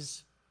 again,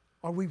 is,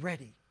 are we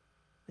ready?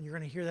 And you're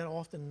going to hear that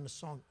often in the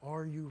song,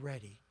 Are you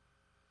ready?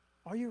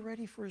 Are you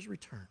ready for His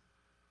return?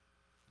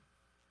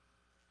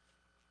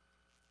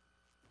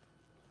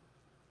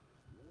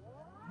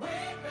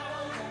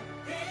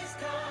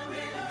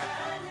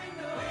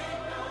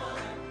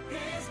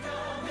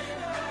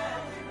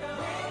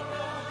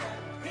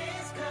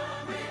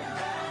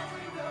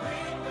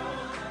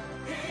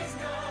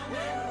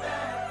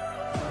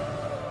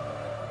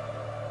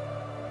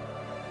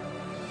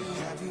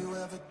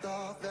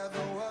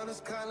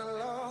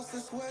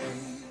 This way,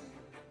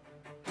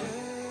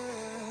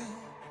 yeah.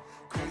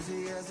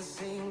 Crazy as it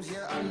seems,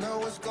 yeah, I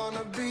know it's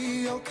gonna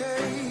be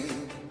okay,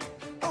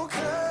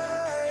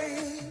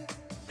 okay.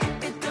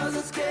 It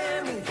doesn't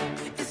scare me,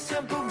 it's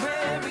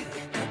temporary.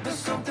 There's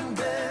something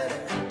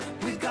better,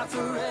 we got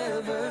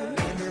forever.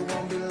 And it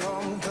won't be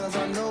long, cause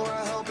I know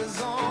our help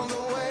is on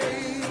the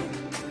way,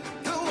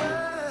 the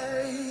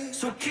way.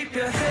 So keep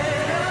your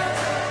head up,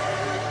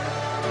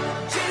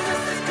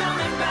 Jesus is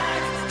coming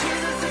back,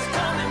 Jesus is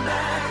coming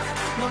back.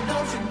 No,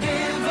 don't you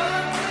give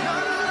up. No,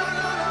 no,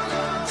 no, no,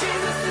 no.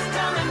 Jesus is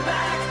coming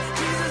back.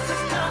 Jesus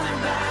is coming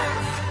back.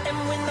 And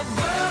when the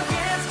world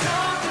gets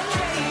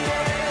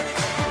complicated,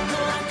 we're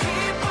gonna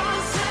keep on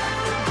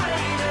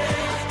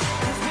celebrating.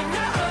 'Cause we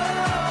know,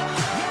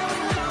 yeah, we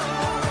know,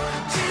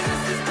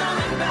 Jesus is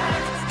coming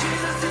back.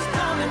 Jesus is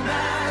coming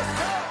back.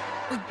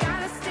 We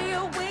gotta stay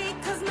awake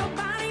 'cause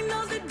nobody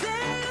knows the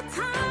day or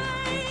time.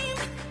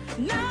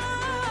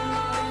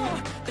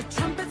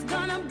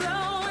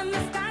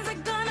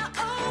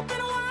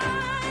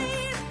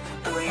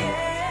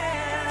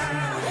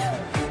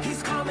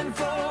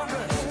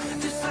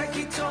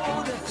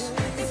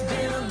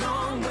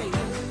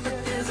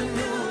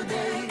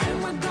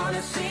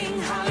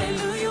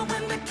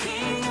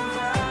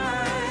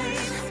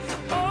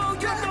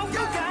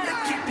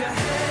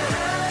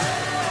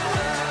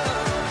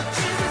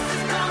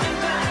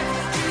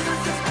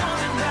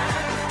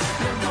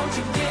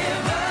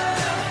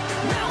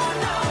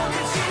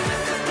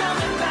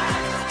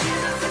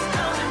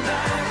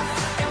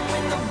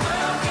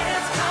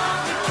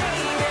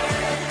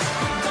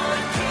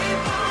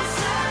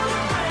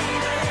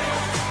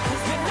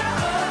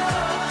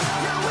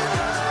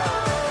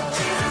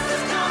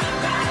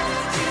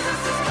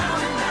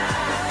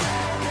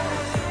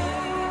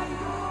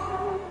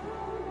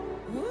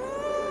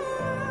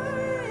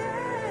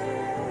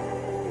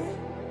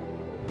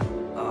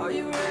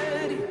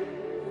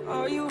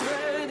 Are you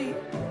ready?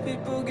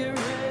 People get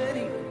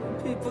ready.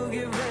 People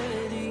get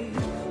ready.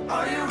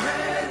 Are you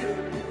ready?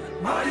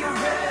 Are you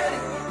ready?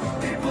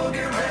 People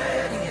get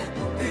ready.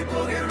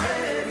 People get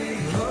ready.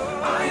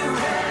 Are you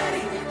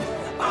ready?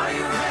 Are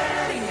you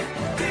ready?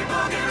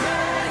 People get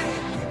ready.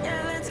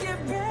 Yeah, let's get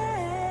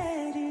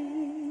ready.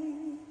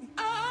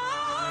 Oh,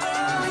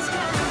 he's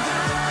coming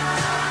back.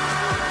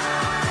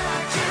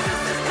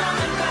 Jesus is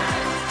coming back.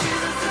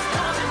 Jesus is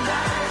coming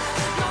back.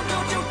 No,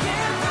 don't you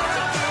get back.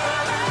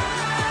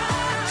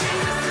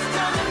 Jesus is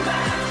coming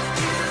back.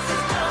 Jesus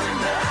is coming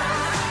back.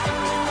 And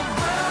when the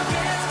world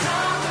gets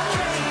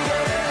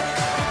complicated,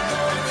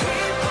 gonna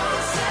keep on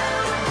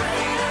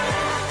celebrating.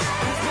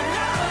 'Cause we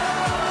know,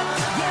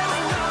 yeah we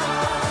know,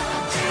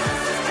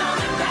 Jesus is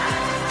coming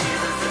back.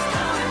 Jesus is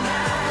coming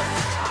back.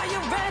 Are you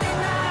ready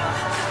now?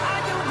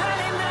 Are you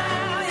ready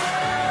now?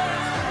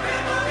 Yeah.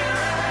 People get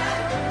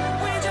ready.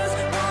 We just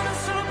wanna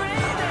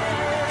celebrate it.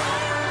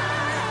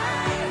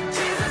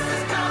 Jesus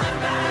is coming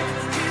back.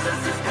 Jesus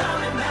is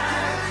coming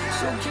back.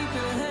 So keep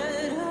your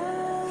head up.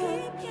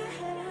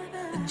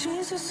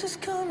 Jesus is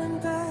coming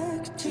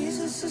back.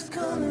 Jesus is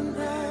coming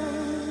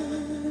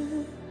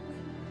back.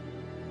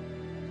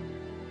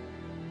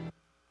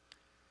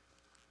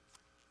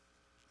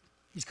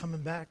 He's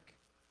coming back.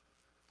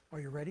 Are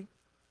you ready?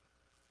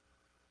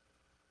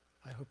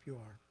 I hope you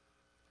are.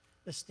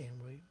 Let's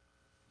stand, will you?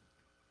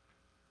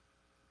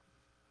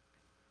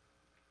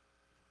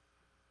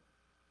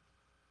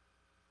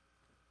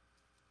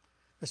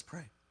 Let's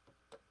pray.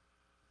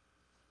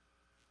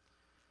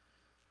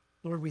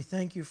 Lord, we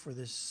thank you for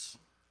this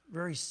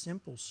very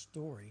simple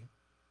story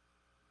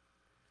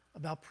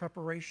about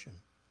preparation.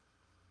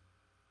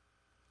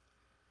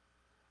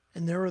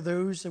 And there are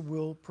those that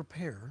will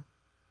prepare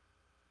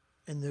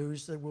and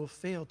those that will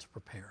fail to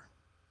prepare.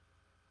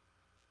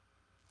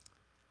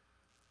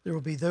 There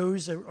will be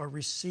those that are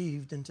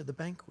received into the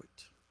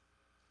banquet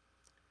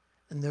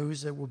and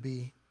those that will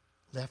be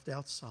left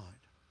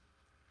outside.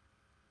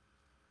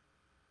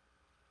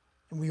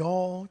 And we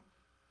all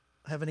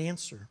have an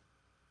answer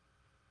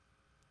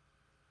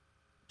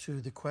to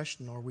the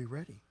question, are we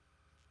ready?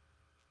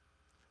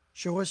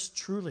 Show us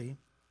truly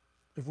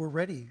if we're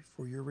ready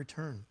for your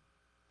return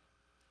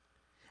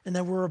and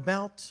that we're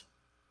about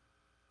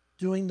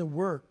doing the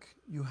work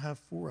you have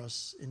for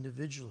us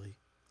individually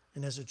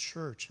and as a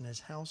church and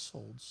as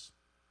households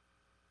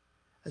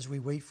as we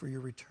wait for your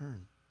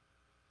return.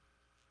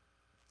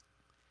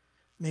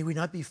 May we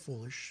not be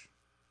foolish.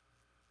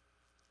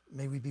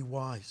 May we be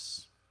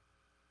wise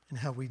in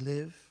how we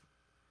live,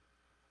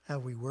 how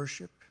we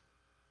worship,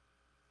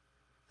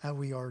 how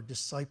we are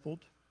discipled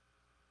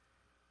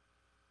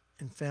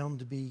and found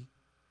to be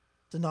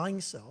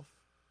denying self,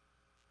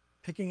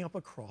 picking up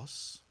a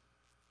cross,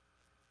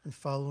 and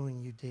following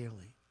you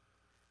daily.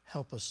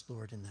 Help us,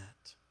 Lord, in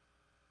that.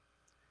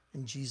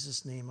 In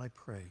Jesus' name I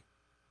pray.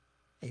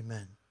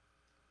 Amen.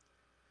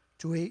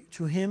 To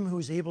him who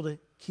is able to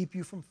keep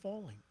you from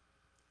falling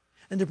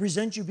and to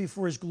present you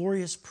before his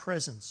glorious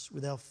presence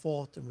without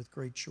fault and with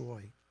great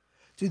joy.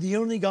 To the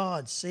only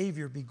God,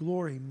 Savior, be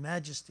glory,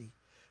 majesty,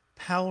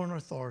 power, and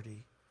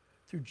authority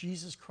through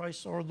Jesus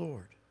Christ our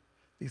Lord,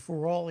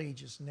 before all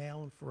ages,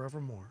 now and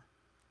forevermore.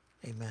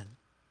 Amen.